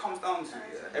see, when it comes down to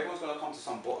it, everyone's going to come to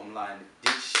some bottom line.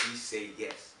 Did she say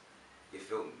yes? You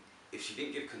feel me? If she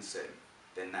didn't give consent,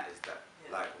 then that is that.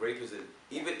 Like, rape is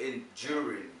even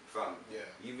during sex.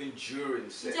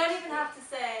 You don't even have to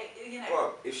say, you know.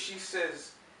 Bro, if she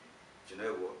says, do you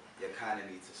know what, you kind of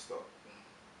need to stop.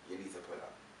 You need to pull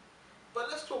out. But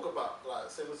let's talk about, like,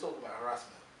 say we're talking about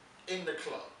harassment in the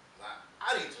club. Like,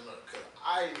 I need to know, because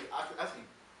I see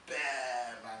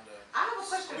bare man. I have a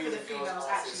question for the females,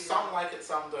 actually. Some like it,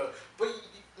 some don't. But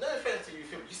no offense to you,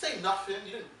 you say nothing,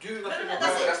 you didn't do nothing. No,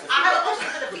 that's it. I have a question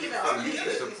for the females. You'd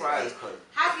be surprised, cuz.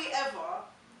 Have you ever,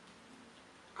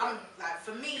 like,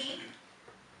 for me,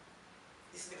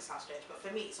 this is going to sound strange, but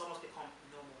for me, it's almost become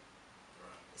normal.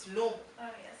 It's normal.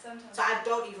 Oh yeah, sometimes. So I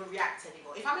don't even react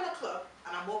anymore. If I'm in a club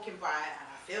and I'm walking by and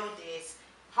I feel this,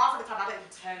 half of the time I don't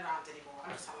even turn around anymore.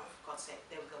 I'm just like, oh, for God's sake,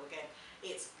 there we go again.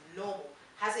 It's normal.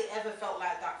 Has it ever felt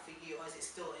like that for you, or is it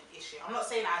still an issue? I'm not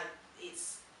saying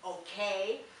it's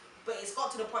okay, but it's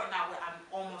got to the point now where I'm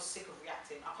almost sick of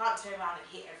reacting. I can't turn around and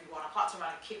hit everyone. I can't turn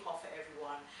around and kick off at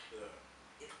everyone.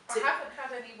 I haven't had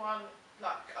anyone,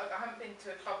 like, I haven't been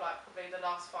to a club like probably the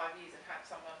last 5 years and had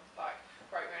someone like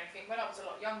rape or anything. When I was a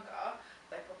lot younger,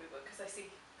 they probably would, because they see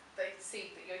that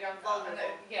you're younger and they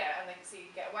can see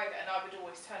you get away with it. And I would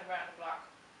always turn around and be like,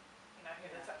 you know, who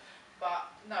knows that.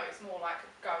 But no, it's more like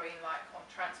going like on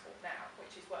transport now,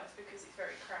 which is worse because it's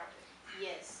very crowded.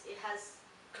 Yes, it has.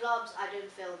 Clubs, I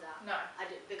don't feel that. No. I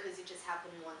don't, because it just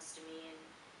happened once to me, and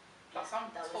plus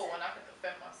I'm tall and I can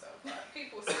defend myself. Like,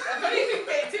 people say I don't even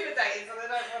get intimidated, so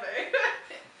they don't want to.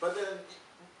 But then,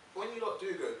 when you lot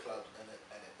do go to clubs and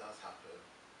it does happen,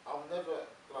 I'll never,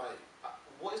 like,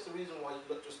 what is the reason why you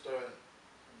lot just don't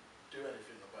do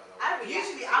anything about it?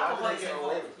 Usually alcohol is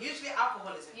involved. Usually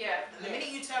alcohol is involved. Yeah. And the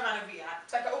minute you turn around and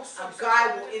react, like, a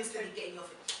guy will instantly get in your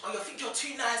face. Oh, you think you're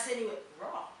too nice anyway?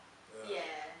 Raw. Yeah.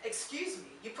 Excuse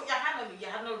me, you put your hand on me, you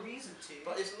had no reason to.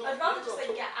 But it's not. I'd rather just like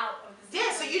get out of the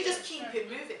Yeah, so you just keep it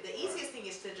moving. The easiest thing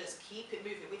is to just keep it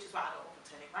moving, which is why I don't over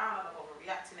turning around, I don't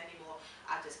overreacting anymore.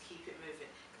 I just keep it moving.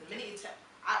 The minute you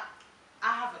I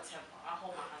have a temper, I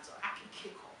hold my hands up, I can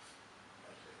kick off.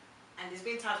 And there's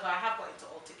been times where I have got into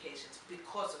altercations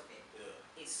because of it.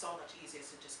 Yeah. It's so much easier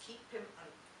to just keep him.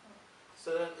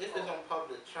 So then, if it's on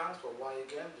public transport, why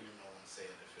again do no one say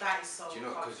anything? That is so. Do you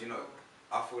know? Because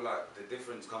I feel like the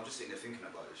difference. Cause I'm just sitting there thinking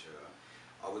about this.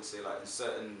 Yeah, I would say like in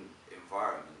certain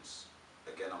environments,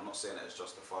 again, I'm not saying that it's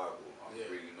justifiable. I'm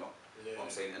really not. Yeah. I'm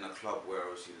saying in a club where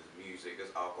obviously there's music,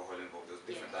 there's alcohol involved, there's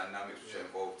different dynamics which are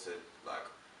involved to like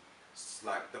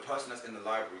the person that's in the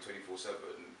library 24/7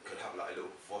 could have like a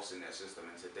little voice in their system,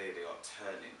 and today they are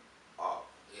turning up.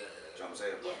 Do you know what I'm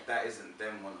saying? But that isn't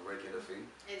them on a regular thing.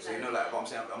 Exactly. So you know, like, but I'm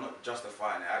saying I'm not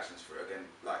justifying their actions for it. Again,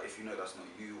 like if you know that's not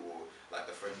you or like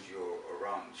the friends you're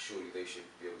around, surely they should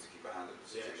be able to keep a hand on the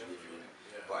situation if you're in it.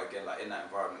 Yeah. But again, like in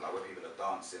that environment, like where people are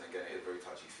dancing, again, it is very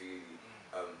touchy-feely.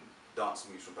 Dance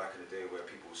moves from back in the day where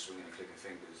people were swinging and clicking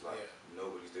fingers, like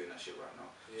nobody's doing that shit right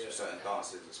now. So certain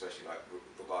dances, especially like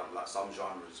regarding like some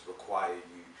genres, require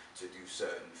you to do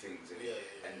certain things in it.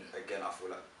 And again, I feel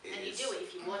like you do it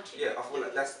if you want to. Yeah, I feel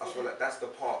like that's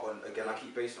the part on. Again, I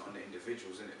keep basing it on the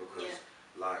individuals in it because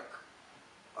like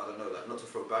I don't know, like not to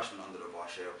throw Bashman under the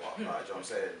bus here, but like, you know what I'm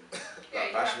saying,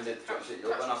 like Bashman did shit.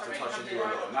 You're gonna have to touch and do a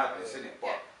lot of madness in it,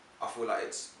 but I feel like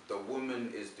it's the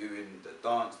woman is doing the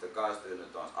dance, the guy's doing the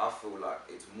dance. I feel like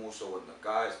it's more so on the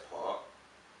guy's part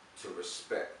to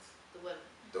respect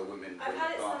the women I've when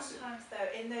had it dancing. sometimes though,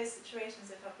 in those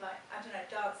situations if I'm like, I don't know,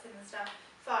 dancing and stuff,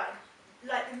 fine.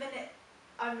 Like the minute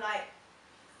I'm like,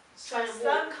 some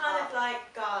kind of like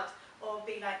guard or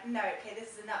be like, no, okay,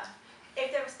 this is enough.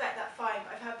 If they respect that, fine,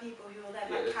 but I've had people who will then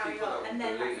like carry on and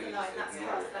then that's the line, that's the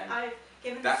house. Like I've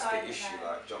given the That's side the issue,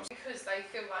 like John. Because they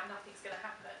feel like nothing's going to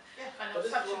happen. And I was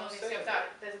touching on this the other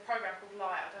day. There's a program called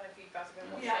Light. I don't know if you guys have been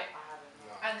watching it. I haven't.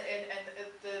 And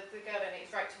the girl in it is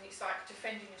raped, and it's like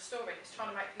defending your story. It's trying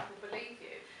to make people believe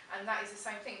you, and that is the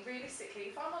same thing.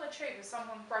 Realistically, if I'm on a tube and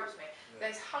someone gropes me,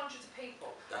 there's hundreds of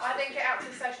people. I then get out to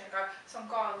the station and go, some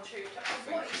guy on the tube.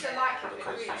 What is the likelihood,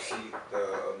 Because really, you see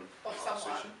the of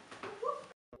someone?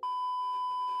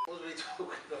 What are we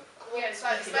talking about? Yeah, so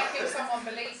it's making someone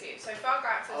believe you. So if I go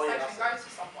out to the station and go to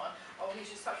someone, he's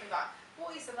just something like,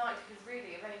 what is the likelihood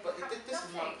really of anything happening? But this is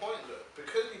my point though.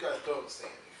 Because you guys don't say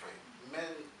anything,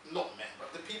 not men, but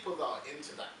the people that are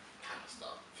into that kind of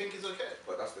stuff think it's okay.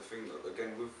 But that's the thing though,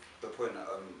 again with the point that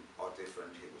our dear friend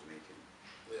here was making.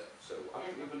 Yeah. So I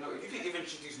don't even know, you didn't even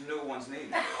introduce no one's name.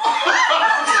 I'm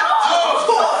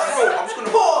just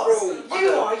gonna throw.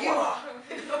 You are.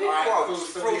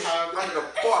 Under the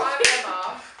bus.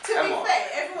 To be fair,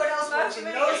 everyone else watching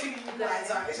knows who you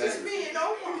guys are. It's just me and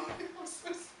Omar.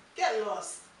 Get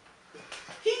lost.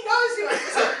 He knows who I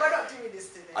am. We're not doing this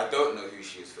today. I don't know who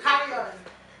she is. Carry on.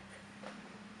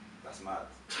 That's mad.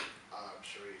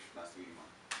 Sharif. Nice to meet you, man.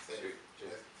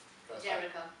 Cheers.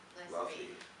 Jericho. Nice to meet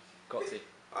you. Got it.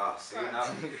 Ah, see now.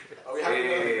 Are we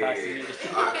happy? Nice to meet you.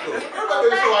 Alright, cool.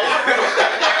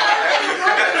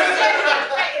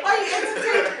 Why are you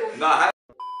entertaining? Nah,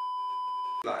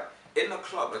 like in the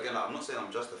club again. Like, I'm not saying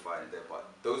I'm justifying it there, but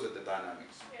those are the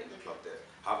dynamics in the club there.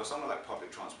 However, somewhere like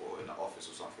public transport or in the office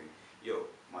or something, yo,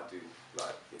 my dude,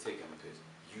 like you're taking the piss.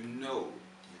 You know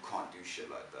you can't do shit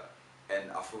like that.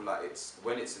 And I feel like it's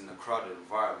when it's in a crowded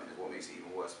environment is what makes it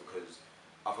even worse because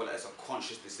I feel like it's a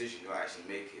conscious decision you're actually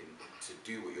making to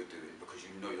do what you're doing because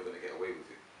you know you're gonna get away with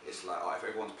it. It's like if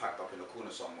everyone's packed up in a corner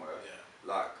somewhere,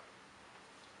 like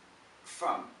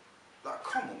fam, like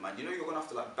come on man, you know you're gonna have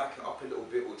to like back it up a little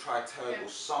bit or try turn or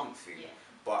something.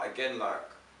 But again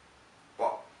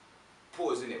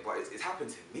pause in it, but it's happened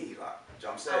to me, like, do you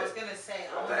know what I'm saying? I was gonna say,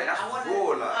 I wanted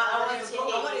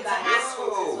to ask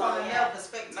from a male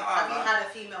perspective. Have you had a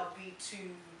female be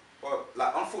too? Well,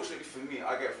 like, unfortunately for me,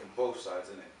 I get it from both sides,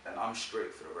 innit? And I'm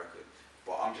straight for the record.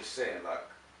 But I'm just saying, like,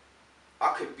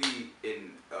 I could be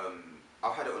in,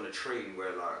 I've had it on a train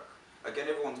where, like, again,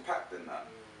 everyone's packed in that.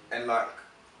 And, like,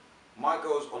 my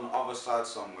girl's on the other side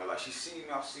somewhere, like, she's seen me,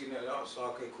 I've seen her, so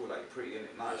okay, cool, like, you're pretty,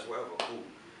 innit? Nice, whatever, cool.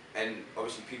 And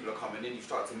obviously people are coming in, you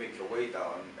start to make your way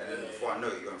down, and then before I know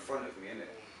it, you're in front of me, innit?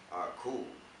 Alright, cool.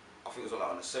 I think it was like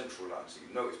on the central line, so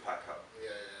you know it's packed up.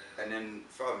 And then,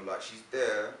 fam, like, she's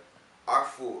there. I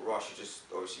thought, right, she just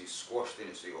obviously squashed in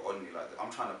it, so you're on me. Like, I'm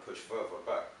trying to push further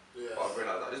back. But I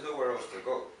realised, like, there's nowhere else to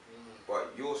go.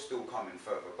 But you're still coming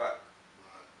further back.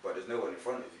 But there's no one in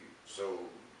front of you. So.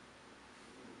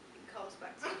 It comes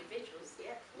back to individuals,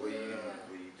 What are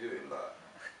you doing, like?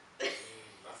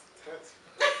 That's intense.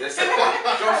 There's you know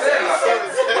what I'm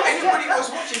saying? Like, anybody else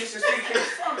watching this is thinking,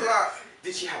 like,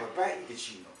 did she have a bite? Did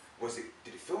she not?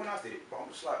 Did it feel nice? Did it? But I'm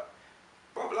just like,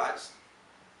 bro, like,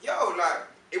 yo, like,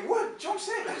 it would. Do you know what I'm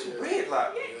saying? That's weird.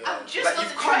 Like, I'm just like on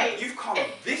the train. you've come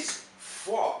this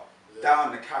far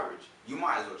down the carriage. You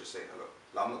might as well just say hello.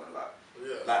 Like, I'm not gonna lie.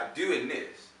 Yeah. Like, doing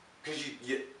this, because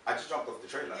I just jumped off the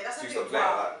train. Like, that's a stop bit playing,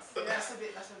 wild. like, That's a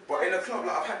bit. but in a club,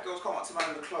 like, I've had girls come up to me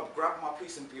in the club, grab my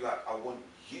piece and be like, I want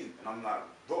you. And I'm like,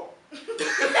 bro.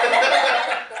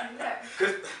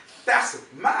 Because that's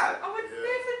mad. I would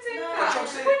never do That's that. what I'm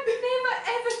saying. I would never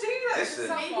ever do that Listen, to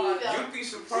someone. you'd be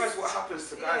surprised what happens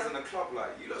to guys in the club.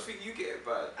 Like, you don't think you get it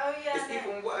bad. Oh yeah. It's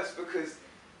even worse because,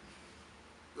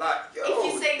 like, yo.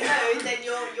 If you say no, then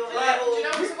you're Like, a Do you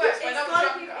little. know what's worse? When I was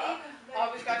gotta be younger, I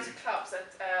was going to clubs, and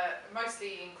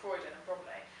mostly in Croydon and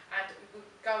Bromley, and we would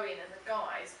go in and the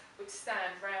guys would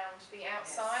stand round the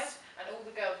outside and all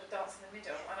the girls would dance in the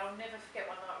middle, and I'll never forget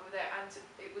one night we were there, and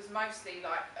it was mostly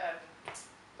like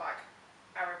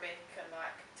Arabic and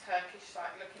like Turkish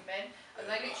like looking men, and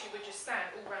they literally would just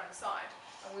stand all round the side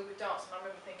and we would dance, and I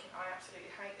remember thinking, I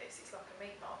absolutely hate this, it's like a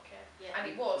meat market. And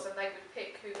it was, and they would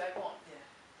pick who they want.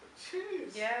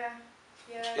 Jeez. Yeah.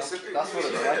 That's what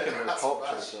it's like in those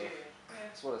cultures. So. Yeah.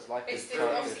 That's what it's like. It's in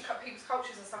different, Turkish. obviously, people's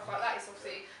cultures and stuff like that. It's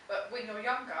obviously, but when you're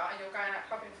younger and you're going out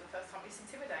clubbing for the first time, it's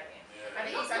intimidating. Yeah. And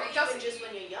it is, Not and it even doesn't just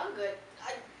when you're younger.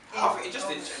 I think just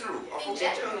in general. In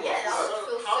general, yeah.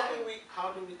 So how do we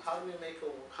tackle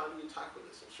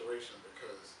this situation?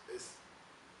 Because it's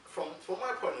from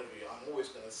my point of view, I'm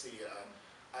always going to see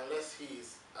unless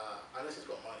he's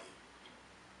got money.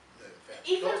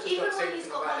 Even when he's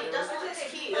got money, it doesn't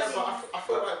excuse. Yeah, but I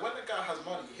feel like when the guy has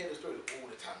money, you hear the story all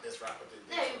the time. This rapper did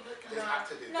this. This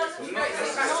actor did this.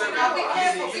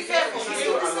 Be careful. It's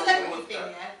a celebrity thing,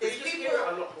 yeah. There's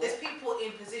There's people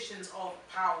in positions of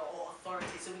power or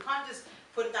authority, so we can't just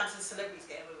put it down to the celebrities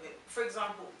getting away with it. For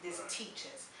example, there's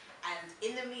teachers, and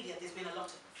in the media, there's been a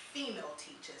lot of female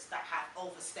teachers that have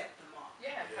overstepped the mark.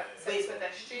 Yeah, sex with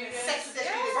their students. Sex with their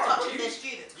students, touching their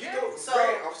students. You don't So,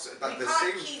 like we the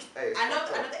can't same. keep. Hey, I know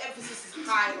the emphasis is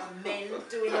high on men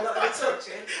doing a lot of the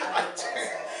touching.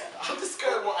 I'm just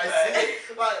scared what I see.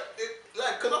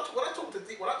 Because when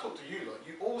I talk to you, like,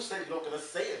 you all say you're not gonna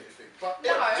say anything. But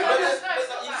No, it's not you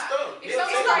that. just don't. If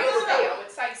someone raped me, I would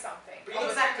say something. But I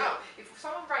would exactly. speak up. If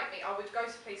someone raped me, I would go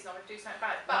to police and I would do something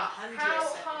about it. But 100%. how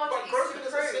hard But it is groping to is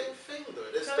the prove? same thing, though.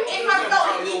 There's No, still if If I I felt felt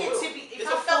no it needed will. to be, if It's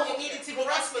I a felt form it of- needed to be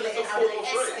harassment is a escalated, I form would of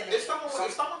rape. escalate.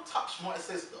 If someone touched my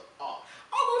sister, I'll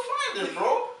go find him,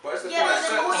 bro. But it's the Yeah, but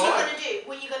point. then what are you gonna do?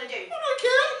 What are you gonna do? I don't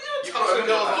care. You don't You touch gotta a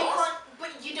girl's know. You ass. can't.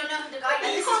 But you don't know who the guy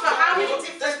And you is. can't for how many without-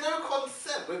 different- There's no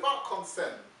consent. Without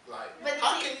consent, like, But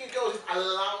how the can you girls just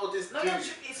allow this No, dude no, to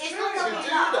it's It's true. not do gonna be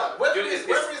allowed. that? Whether Dude, it's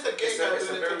a gay guy it's a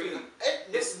doing it,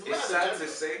 very- It's mad sad agenda.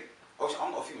 to say. Obviously,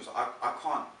 I'm not a female, so I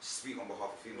can't speak on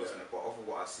behalf of females in it. But of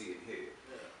what I see in here,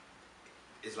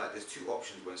 Yeah. it's like there's two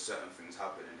options when certain things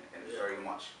happen in it, and it's very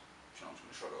much, you know, I'm just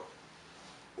gonna shrug it off,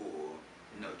 or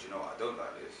no, do you know what, I don't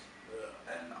like this,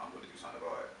 and I'm gonna do something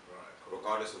about it. Right.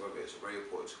 Regardless of whether it's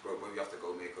rape or it's whether you have to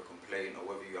go make a complaint or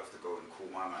whether you have to go and call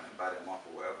my man and bad him up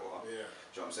or whatever. Yeah. Do you know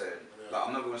what I'm saying? Yeah. Like,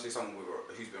 I'm never gonna say someone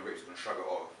who's been raped is gonna shrug it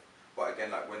off. But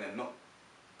again, like, when they're not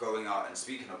going out and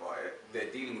speaking about it, they're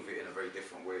dealing with it in a very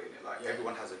different way. In it, like,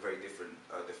 everyone has a very different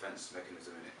defense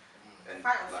mechanism in it. And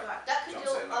Fight or like, flight. That do could you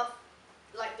know what I'm deal saying? of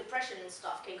like depression and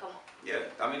stuff can come up. Yeah,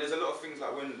 I mean, there's a lot of things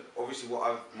like when obviously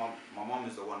my mum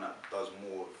is the one that does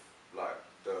more of like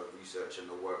the research and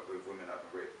the work with women that have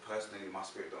been raped. Personally, my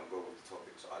spirit don't go with the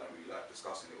topic, so I don't really like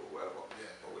discussing it or whatever. Yeah.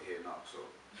 But we're here now, so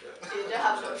yeah. You don't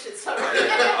have an option, sorry.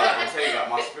 I can tell you, like,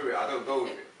 my spirit, I don't go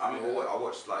with it. I mean, I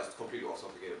watched, like, it's completely off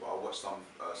topic here, but I watched some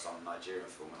Nigerian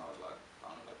film when I was like,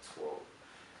 I don't know, like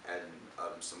 12,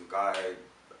 and some guy,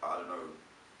 I don't know,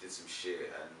 did some shit,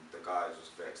 and the guy was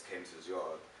just vexed, came to his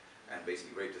yard, and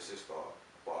basically raped his sister,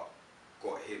 but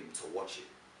got him to watch it,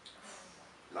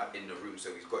 like, in the room. So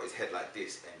he's got his head like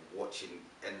this and watching,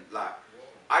 and like,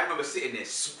 I remember sitting there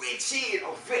switching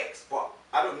or vexed, but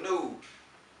I don't know.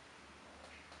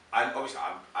 Obviously,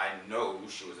 I know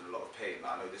she was in a lot of pain.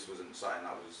 I know this wasn't something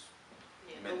that was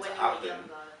meant But when to you were happen.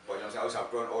 younger. But you know what I'm saying? Obviously,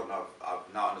 I've grown old and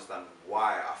I've now understand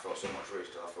why I felt so much rage,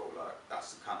 because I felt like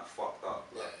that's kind of fucked up.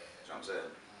 Like, Yeah. do you know what I'm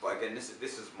saying? But again,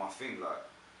 this is my thing. Like,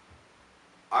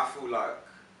 I feel like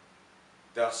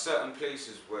there are certain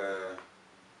places where,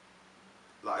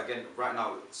 like, again, right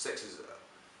now, sex is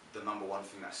the #1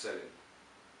 thing that's selling.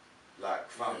 Like,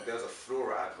 fam, there's a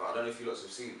Flora advert. I don't know if you lots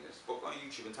have seen this, but go on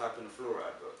YouTube and type in the Flora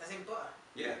advert. As in butter.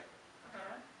 Yeah.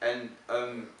 And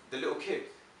the little kid,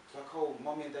 it's like, oh,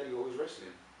 mommy and daddy are always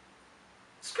wrestling.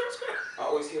 I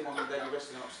always hear mum and daddy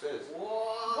wrestling upstairs.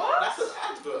 What? That's an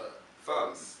advert.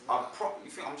 Fam,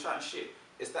 you think I'm chatting shit?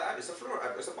 It's a Flora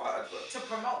advert, it's a butter advert. To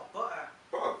promote butter.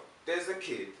 Bro, there's a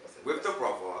kid with the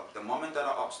brother, the mum and dad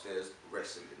are upstairs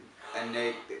wrestling, and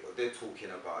they're talking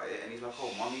about it, and he's like,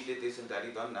 oh, mummy did this and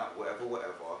daddy done that, whatever.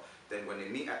 Then when they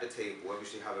meet at the table,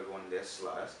 obviously have everyone there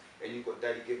slice, and you've got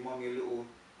daddy give mummy a little,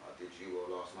 did you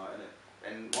last night, innit?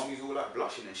 And mummy's all like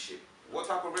blushing and shit. What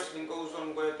type of wrestling goes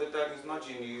on where the daddy's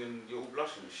nudging you and you're all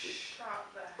blushing and shit?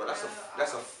 But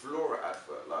that's a Flora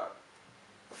advert, like,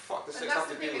 the fuck does sex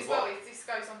have to do with what? And that's the thing as well, is this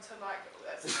goes on to like,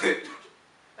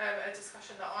 a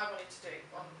discussion that I wanted to do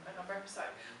on another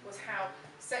episode, was how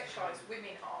sexualised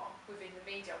women are within the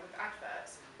media with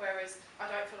adverts, whereas I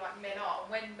don't feel like men are.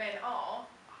 And when men are,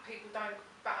 people don't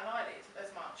bat an eyelid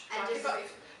as much. And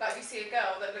Like if you see a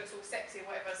girl that looks all sexy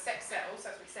or whatever, sex sells,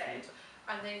 as we said,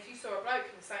 and then if you saw a bloke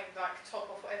in the same like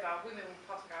top or whatever, women will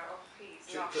pass and go, oh, he's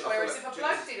lush. Whereas if a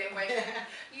bloke did it and went,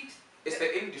 you'd... It's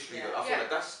the industry though. I feel like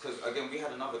that's because, again, we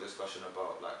had another discussion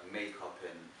about like makeup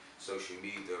and social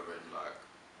media and like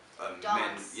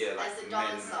men, like as a men.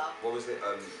 dancer. What was it?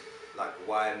 Like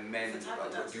why men?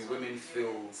 Like, do women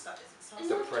feel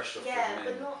the pressure from men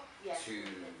to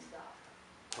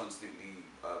constantly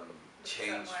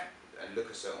change and look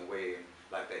a certain way, and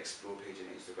like the explore page on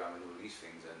Instagram and all these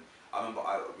things? And I remember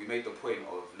we made the point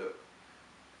of, look,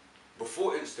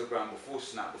 before Instagram, before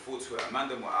Snap, before Twitter, man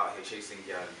them were out here chasing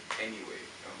gal anyway,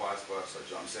 and vice versa, do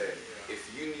you know what I'm saying? Yeah. If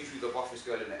you knew who the buffest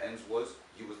girl in the ends was,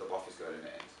 you was the buffest girl in the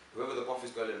ends. Whoever the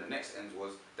buffest girl in the next ends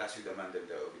was, that's who the man them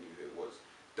there over knew who it was.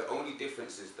 The only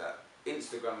difference is that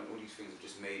Instagram and all these things have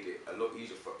just made it a lot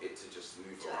easier for it to just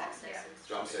move around. Do you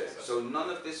know what I'm saying? So none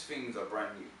of these things are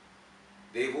brand new.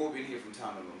 They've all been here from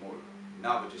time immemorial.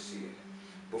 Now we're just seeing it.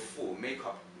 Before,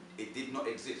 makeup, it did not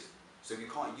exist. So we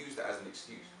can't use that as an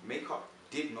excuse. Makeup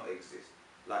did not exist.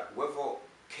 Like, whether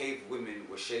cave women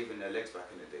were shaving their legs back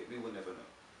in the day, we will never know.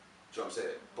 Do you know what I'm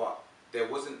saying? But there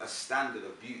wasn't a standard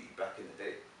of beauty back in the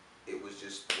day. It was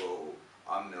just, well,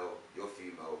 I'm male, you're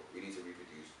female, we need to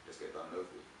reproduce, let's get done and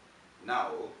over with.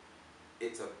 Now,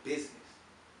 it's a business.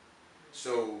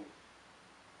 So,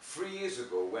 3 years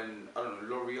ago when, I don't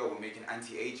know, L'Oreal were making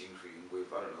anti-aging cream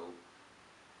with, I don't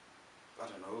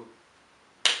know,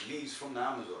 leaves from the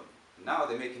Amazon. Now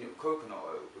they're making it with coconut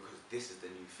oil because this is the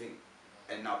new thing.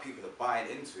 And now people are buying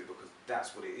into it because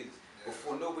that's what it is.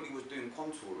 Before, nobody was doing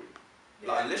contouring.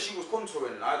 Like, unless you was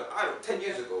contouring, and I 10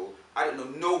 years ago, I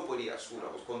didn't know nobody at school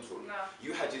that was contouring. No.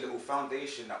 You had your little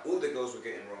foundation that all the girls were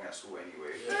getting wrong at school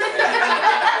anyway.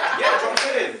 Yeah, I'm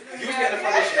saying. You was getting a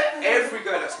foundation that every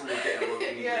girl at school was getting wrong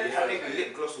anyway. You had maybe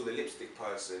lip gloss or the lipstick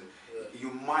person.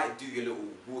 You might do your little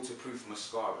waterproof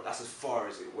mascara. That's as far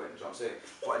as it went, do you know what I'm saying?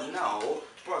 But now,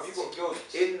 bro, you've got girls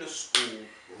in the school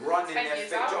running their face,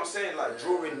 do you know what I'm saying? Like,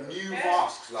 drawing new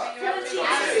masks, like, you know what I'm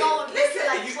saying? Listen,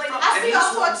 like, I see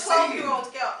also a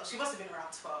 12-year-old girl, she must have been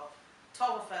around 12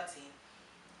 or 13.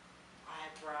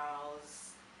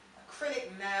 Eyebrows, acrylic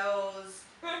nails,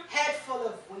 head full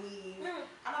of weave, and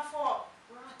I thought,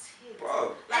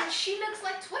 bro, like, and she looks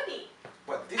like 20.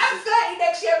 But this I'm 30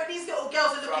 next year, and these little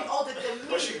girls are looking older than me.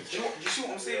 But you see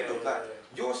what I'm saying though? Like,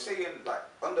 you're saying, like,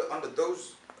 under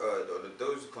those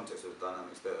contexts of the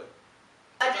dynamics there.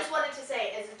 I just wanted to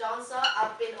say, as a dancer,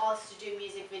 I've been asked to do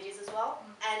music videos as well,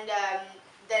 and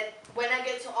then when I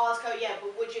get to ask, oh yeah,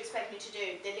 but what do you expect me to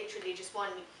do? They literally just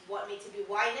want me to be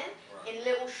whining in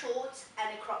little shorts and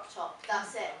a crop top.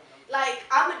 That's it. Like,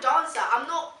 I'm a dancer. I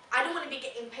don't want to be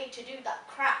getting paid to do that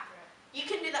crap. You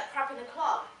can do that crap in a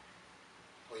club.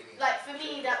 Like, for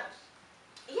me, that...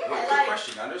 Yeah, Wait, like... Good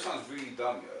question. I know it sounds really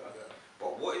dumb,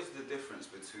 but what is the difference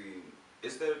between...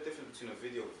 Is there a difference between a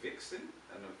video vixen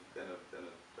and a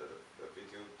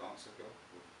video dancer girl?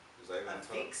 Is that even a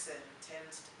vixen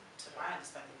tends to my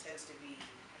understanding, tends to be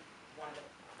one of the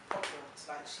popular ones.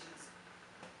 Like, she's...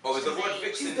 Oh, is the word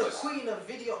vixen she's the queen of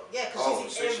video. Yeah, because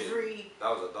she's in every...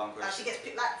 That was a dumb question. Like, she gets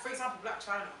picked, like, for example, Black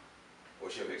China.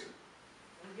 Was she a vixen?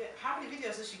 Yeah, how many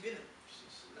videos has she been in?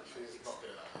 She's not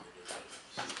been in that many videos.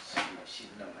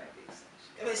 She's not my vixen.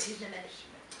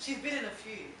 She's been in a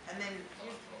few, and then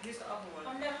who's the other one?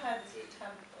 I've never heard this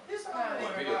term before. Who's the other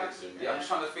one? Video vixen. Yeah, I'm just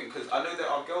trying to think because I know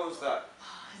there are girls that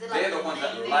They're the ones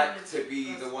that like to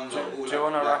be the ones that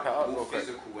all more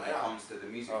physical when it comes to the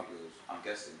music videos. I'm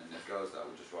guessing, and there's girls that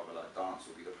would just rather like dance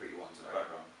or be the pretty ones in the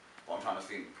background. But I'm trying to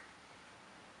think.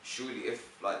 Surely, if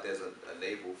like there's a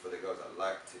label for the girls that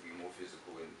like to be more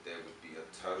physical, and there would be a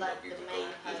term like that we would go. You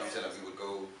know what I'm saying? Like we would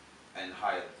go and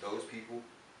hire those people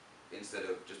instead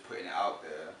of just putting it out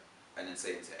there and then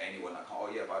saying to anyone like, oh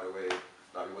yeah, by the way,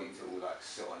 Like we want you to all like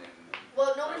sit on him.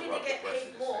 Well, normally they get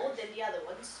paid more than the other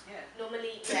ones. Yeah.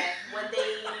 Normally, yeah, when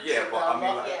they. Yeah, but I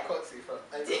mean, like, yeah.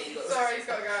 Sorry, he's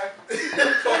got to go.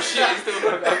 Oh shit, he's still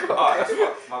going to go. Oh, that's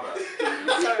fucked. My bad.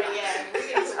 Sorry, yeah, we're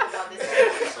going to talk about this.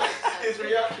 His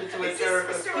reaction to a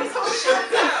Jericho.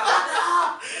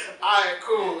 Alright,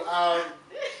 cool.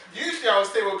 Usually I would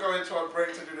say we'll go into a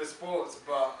break to do the sports,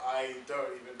 but I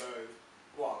don't even know.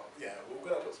 Well, yeah, we're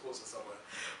going to put sports in somewhere.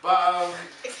 But,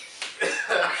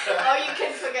 Oh, you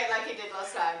can forget like you did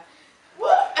last time.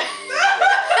 What?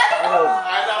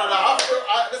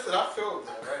 Listen, I filmed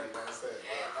it already, like I said.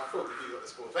 I filmed the video of the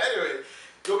sports. But anyway,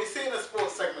 you'll be seeing a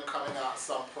sports segment coming out at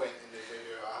some point in the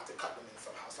video. I have to cut them in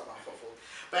somehow.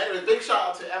 But anyway, big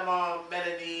shout out to Emma,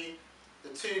 Melanie, the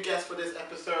two guests for this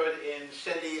episode in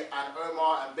Shelly and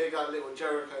Omar, and big up little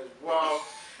Jericho as well.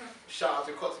 Shout out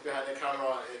to Coxie behind the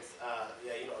camera. It's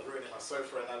you know, ruining my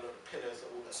sofa and I look, the pillows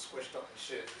are all squished up and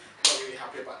shit. Not really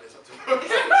happy about this. But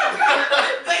get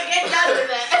done with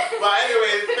it. But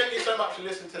anyway, thank you so much for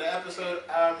listening to the episode.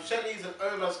 Shelly's and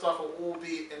Omar stuff will all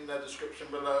be in the description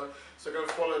below. So go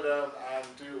follow them and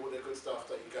do all the good stuff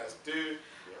that you guys do.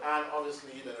 And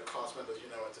obviously, you know, the cast members, you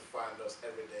know where to find us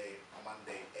every day on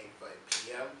Monday, 8:30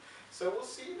 p.m. So we'll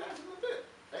see you guys in a bit.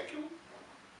 Thank you.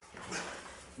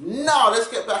 Now, let's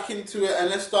get back into it and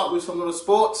let's start with some of the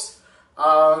sports.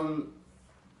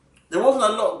 There wasn't a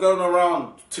lot going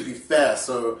around, to be fair,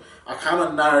 so I kind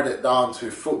of narrowed it down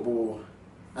to football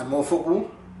and more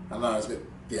football. I know, it's a bit,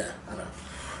 yeah, I know.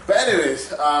 But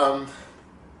anyways,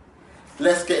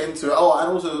 let's get into it. Oh, and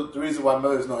also the reason why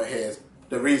Mo's not here is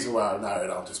the reason why I narrowed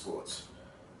it down to sports.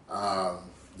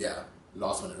 Yeah,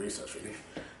 last minute research really.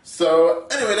 So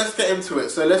anyway, let's get into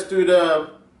it. So let's do the,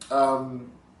 I'll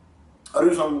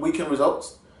do some weekend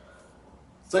results.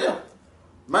 So yeah,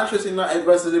 Manchester United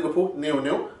versus Liverpool,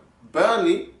 0-0.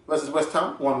 Burnley versus West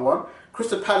Ham, 1-1.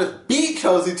 Crystal Palace beat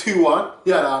Chelsea 2-1.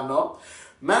 Yeah, I'm not.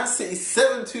 Man City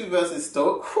 7-2 versus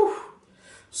Stoke. Whew.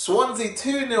 Swansea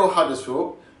 2-0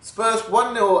 Huddersfield. Spurs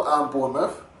 1-0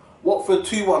 Bournemouth. Watford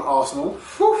 2-1 Arsenal.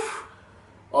 Whew.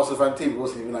 Arsenal fan team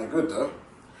wasn't even that good though.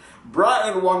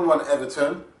 Brighton 1-1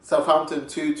 Everton. Southampton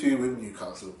 2-2 with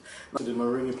Newcastle. Now, did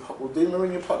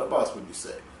Mourinho part the bus, would you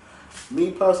say?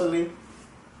 Me personally,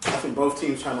 I think both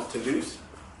teams try not to lose.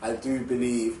 I do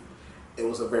believe it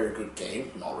was a very good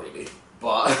game. Not really,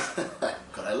 but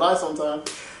can I lie sometimes?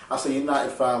 As a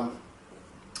United fan,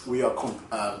 we are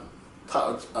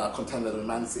title contenders with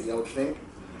Man City. I would think.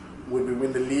 Would we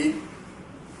win the league?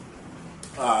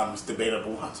 It's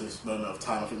debatable at this moment of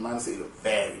time. I think Man City look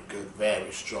very good,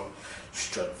 very strong,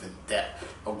 strength and depth.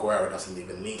 Aguero doesn't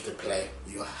even need to play.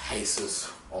 You got Jesus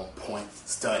on point,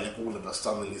 Sterling all of a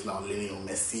sudden is now Lionel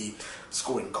Messi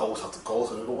scoring goals after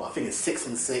goals. I think it's 6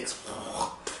 and 6.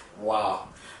 Wow.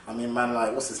 I mean, man,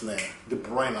 like what's his name? De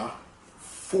Bruyne,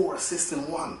 4 assists in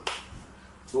 1.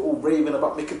 We're all raving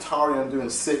about Mkhitaryan doing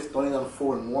 6, Donny done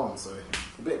 4 and 1. So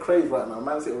a bit crazy right now.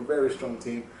 Man City are a very strong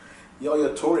team. Yaya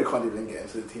Toure can't even get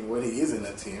into the team when he is in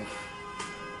the team.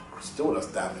 Still does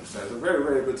damage. So it's a very,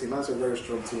 very good team. Man City a very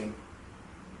strong team.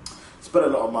 Spent a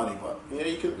lot of money, but yeah,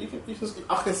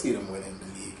 I can see them winning the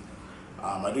league.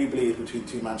 I do believe between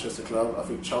two Manchester clubs. I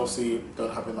think Chelsea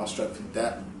don't have enough strength and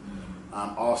depth.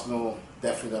 Arsenal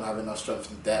definitely don't have enough strength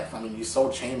and depth. I mean, you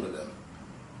sold Chamberlain.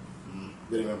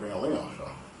 Didn't even bring a winger. So.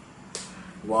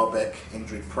 Welbeck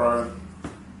injury prone.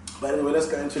 But anyway, let's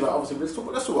get into like obviously let's talk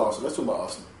about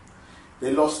Arsenal.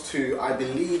 They lost to, I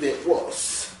believe it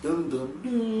was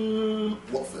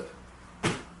Watford.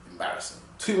 Embarrassing.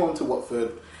 2-1 to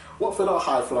Watford. Watford are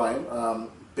high flying.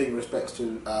 Big respects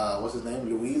to what's his name,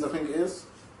 Louise, I think it is.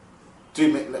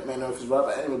 Let me know if he's right.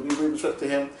 But anyway, big respect to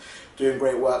him. Doing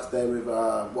great work there with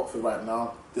Watford right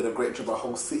now. Did a great job at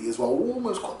Hull City as well.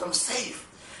 Almost got them safe.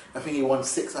 I think he won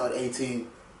 6 out of 18.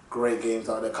 Great games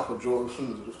out there. A couple of draws.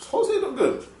 Hull City look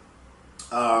good.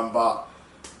 But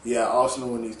yeah,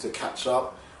 Arsenal needs to catch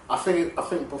up. I think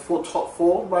before top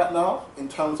 4 right now in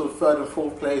terms of 3rd and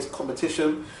 4th place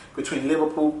competition between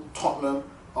Liverpool, Tottenham,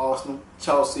 Arsenal,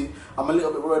 Chelsea. I'm a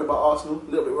little bit worried about Arsenal, a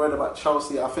little bit worried about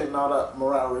Chelsea. I think now that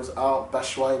Morata is out,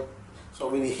 Batshuayi is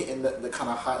not really hitting the kind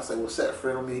of heights that were set for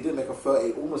him. I mean, he did make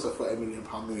almost a £30 million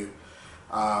move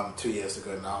 2 years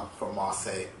ago now from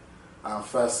Marseille.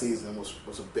 First season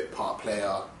was a bit part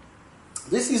player.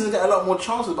 This season he got a lot more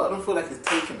chances, but I don't feel like he's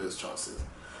taking those chances.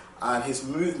 And his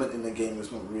movement in the game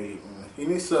is not really. He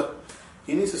needs to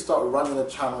start running the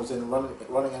channels in,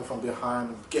 running in from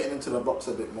behind, getting into the box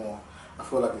a bit more. I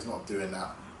feel like he's not doing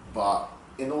that. But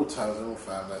in all terms, in all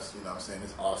fairness, you know what I'm saying,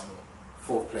 it's Arsenal.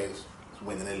 4th place,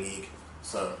 winning the league.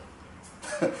 So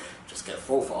just get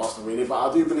 4th for Arsenal really. But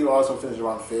I do believe Arsenal finish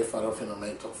around 5th. I don't think they'll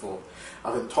make top 4.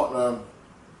 I think Tottenham,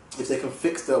 if they can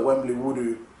fix the Wembley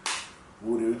voodoo,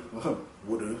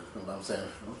 I'm saying,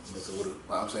 Mr. Voodoo,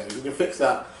 but I'm saying if you can fix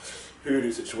that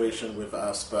hoodoo situation with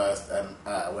Spurs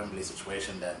and Wembley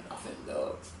situation, then I think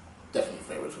they're definitely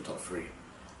favourites for top 3.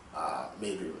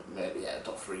 Maybe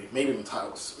top 3. Maybe even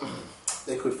titles.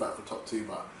 They could fight for top 2,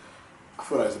 but I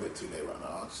feel like it's a bit too late right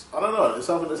now. I don't know. There's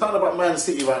something about Man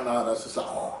City right now that's just like,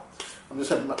 I'm just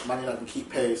hoping Man United can keep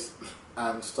pace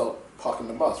and stop parking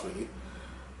the bus, really.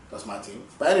 That's my team.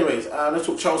 But anyways, let's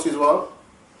talk Chelsea as well.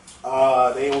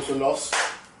 They also lost.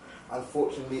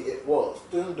 Unfortunately, it was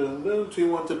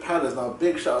 2-1 to Palace. Now,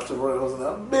 big shout out to Roy, wasn't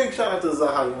it? Big shout out to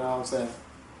Zaha, you know what I'm saying?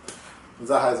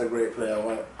 Zaha is a great player.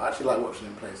 I actually like watching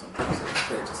him play sometimes, so it's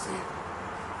great to see.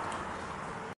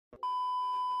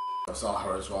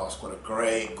 Zaha as well scored a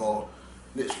great goal.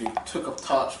 Literally took a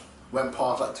touch, went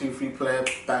past like 2-3 players,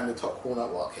 banged the top corner.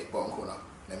 Well, okay, bottom corner.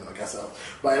 Maybe not guess out.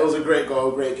 But it was a great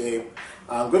goal, great game.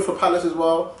 Good for Palace as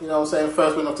well. You know what I'm saying?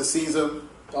 First win of the season.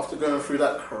 After going through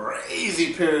that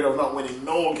crazy period of not winning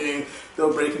no game, they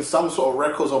were breaking some sort of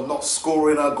records of not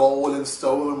scoring a goal in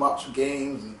so much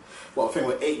games. And, well, I think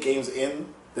we're 8 games in,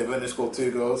 they've only scored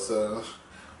 2 goals, so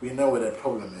we know where their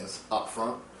problem is up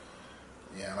front.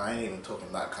 Yeah, and I ain't even talking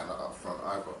that kind of up front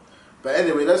either. But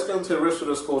anyway, let's go into the rest of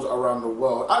the scores around the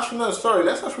world. Actually, no, sorry,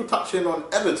 let's actually touch in on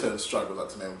Everton's struggles at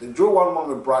the moment. They drew 1-1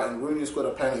 with Brighton. Rooney scored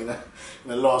a penalty in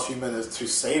the last few minutes to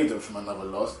save them from another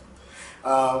loss.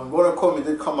 Ronald Koeman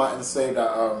did come out and say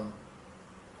that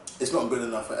it's not good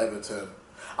enough for Everton.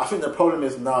 I think the problem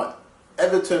is now,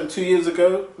 Everton 2 years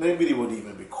ago, nobody would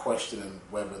even be questioning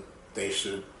whether they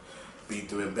should be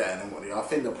doing better than what they are. I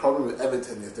think the problem with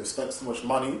Everton is they've spent so much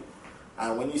money,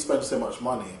 and when you spend so much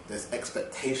money, there's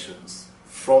expectations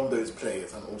from those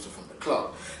players and also from the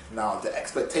club. Now, the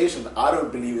expectation, I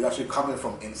don't believe, is actually coming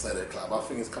from inside the club. I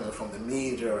think it's coming from the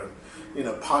media and, you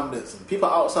know, pundits and people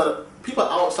outside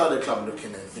the club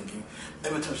looking and thinking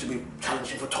Everton should be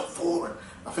challenging for top 4, and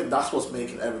I think that's what's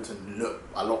making Everton look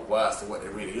a lot worse than what they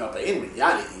really are. But in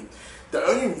reality, the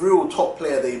only real top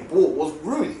player they bought was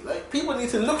Rooney. Like, people need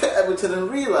to look at Everton and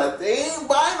realise they ain't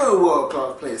buying no world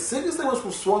class players. Since they was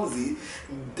from Swansea,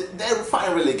 they're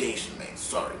fighting relegation, mate.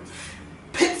 Sorry.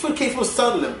 Pickford came from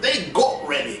Sunderland. They got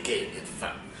relegated,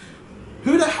 fam.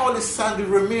 Who the hell is Sandy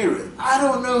Ramirez? I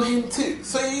don't know him too.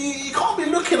 So you can't be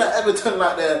looking at Everton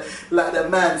like they're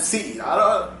Man City.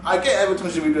 I get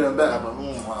Everton should be doing better,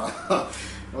 but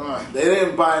they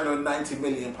didn't buy no £90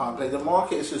 million player. The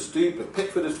market is just stupid.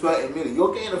 Pickford is 30 million.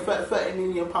 You're getting a £30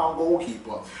 million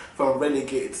goalkeeper from a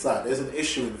relegated side. There's an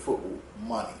issue in football,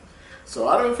 money. So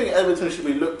I don't think Everton should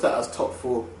be looked at as top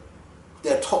 4.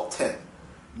 They're top 10.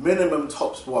 Minimum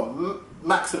top 1,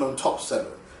 maximum top 7.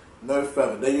 No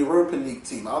further. They're Europa League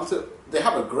team. They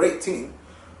have a great team,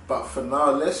 but for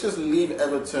now, let's just leave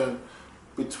Everton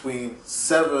between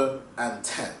 7 and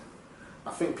 10.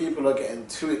 I think people are getting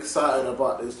too excited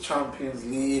about this Champions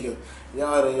League and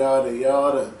yada yada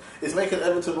yada. It's making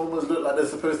Everton almost look like they're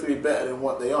supposed to be better than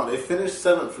what they are. They finished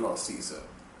 7th last season.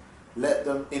 Let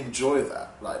them enjoy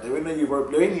that. Like, they're in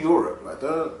Europe. They're in Europe. Like,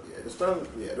 don't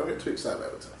get too excited about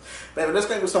Everton. But anyway, let's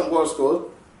go with some world scores.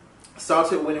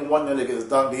 Celtic winning 1-0 against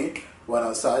Dundee. Well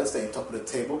outside, staying top of the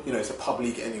table. You know, it's a pub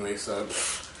league anyway, so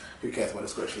who cares about the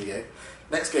Scottish League, eh?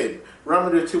 Next game, Real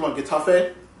Madrid 2-1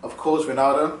 Getafe. Of course,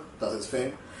 Ronaldo does his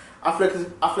thing.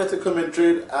 Atletico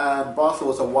Madrid and Barca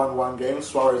was a 1-1 game.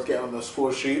 Suarez getting on the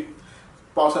score sheet.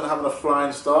 Barcelona having a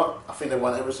flying start. I think they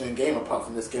won every single game apart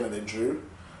from this game and they drew.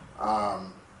 I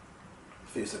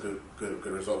think it's a good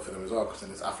result for them as well because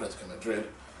it's Atletico Madrid.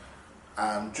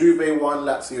 Juve 1,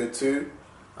 Lazio 2.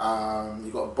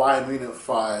 You got Bayern Munich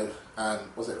 5, and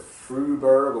was it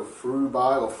Freiburg or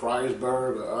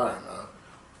Freisberg, or I don't know,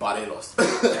 but they lost.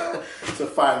 So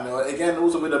 5-0. Again,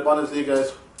 also with the Bundesliga,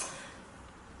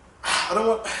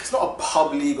 it's not a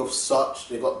pub league of such.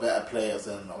 They got better players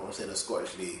than, I would say, the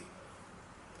Scottish League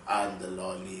and the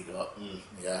La Liga.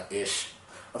 Ish.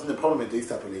 I think the problem with these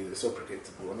type of leagues is so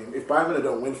predictable. I mean, if Bayern Munich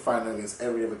don't win final against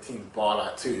every other team bar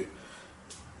like 2,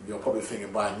 you're probably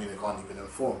thinking Bayern Munich aren't even in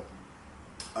form.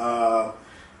 I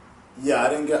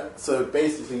didn't get... So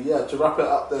basically, to wrap it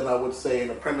up then, I would say in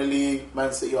the Premier League,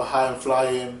 Man City are high and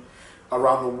flying.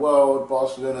 Around the world,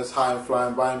 Barcelona's high and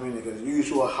flying. Bayern Munich as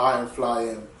usual, high and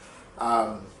flying.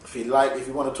 If you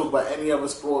want to talk about any other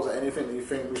sports or anything that you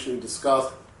think we should discuss,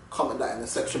 comment that in the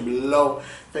section below.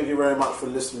 Thank you very much for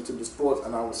listening to the sports,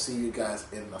 and I will see you guys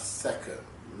in a second.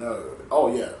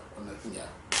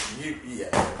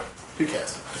 Who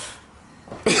cares?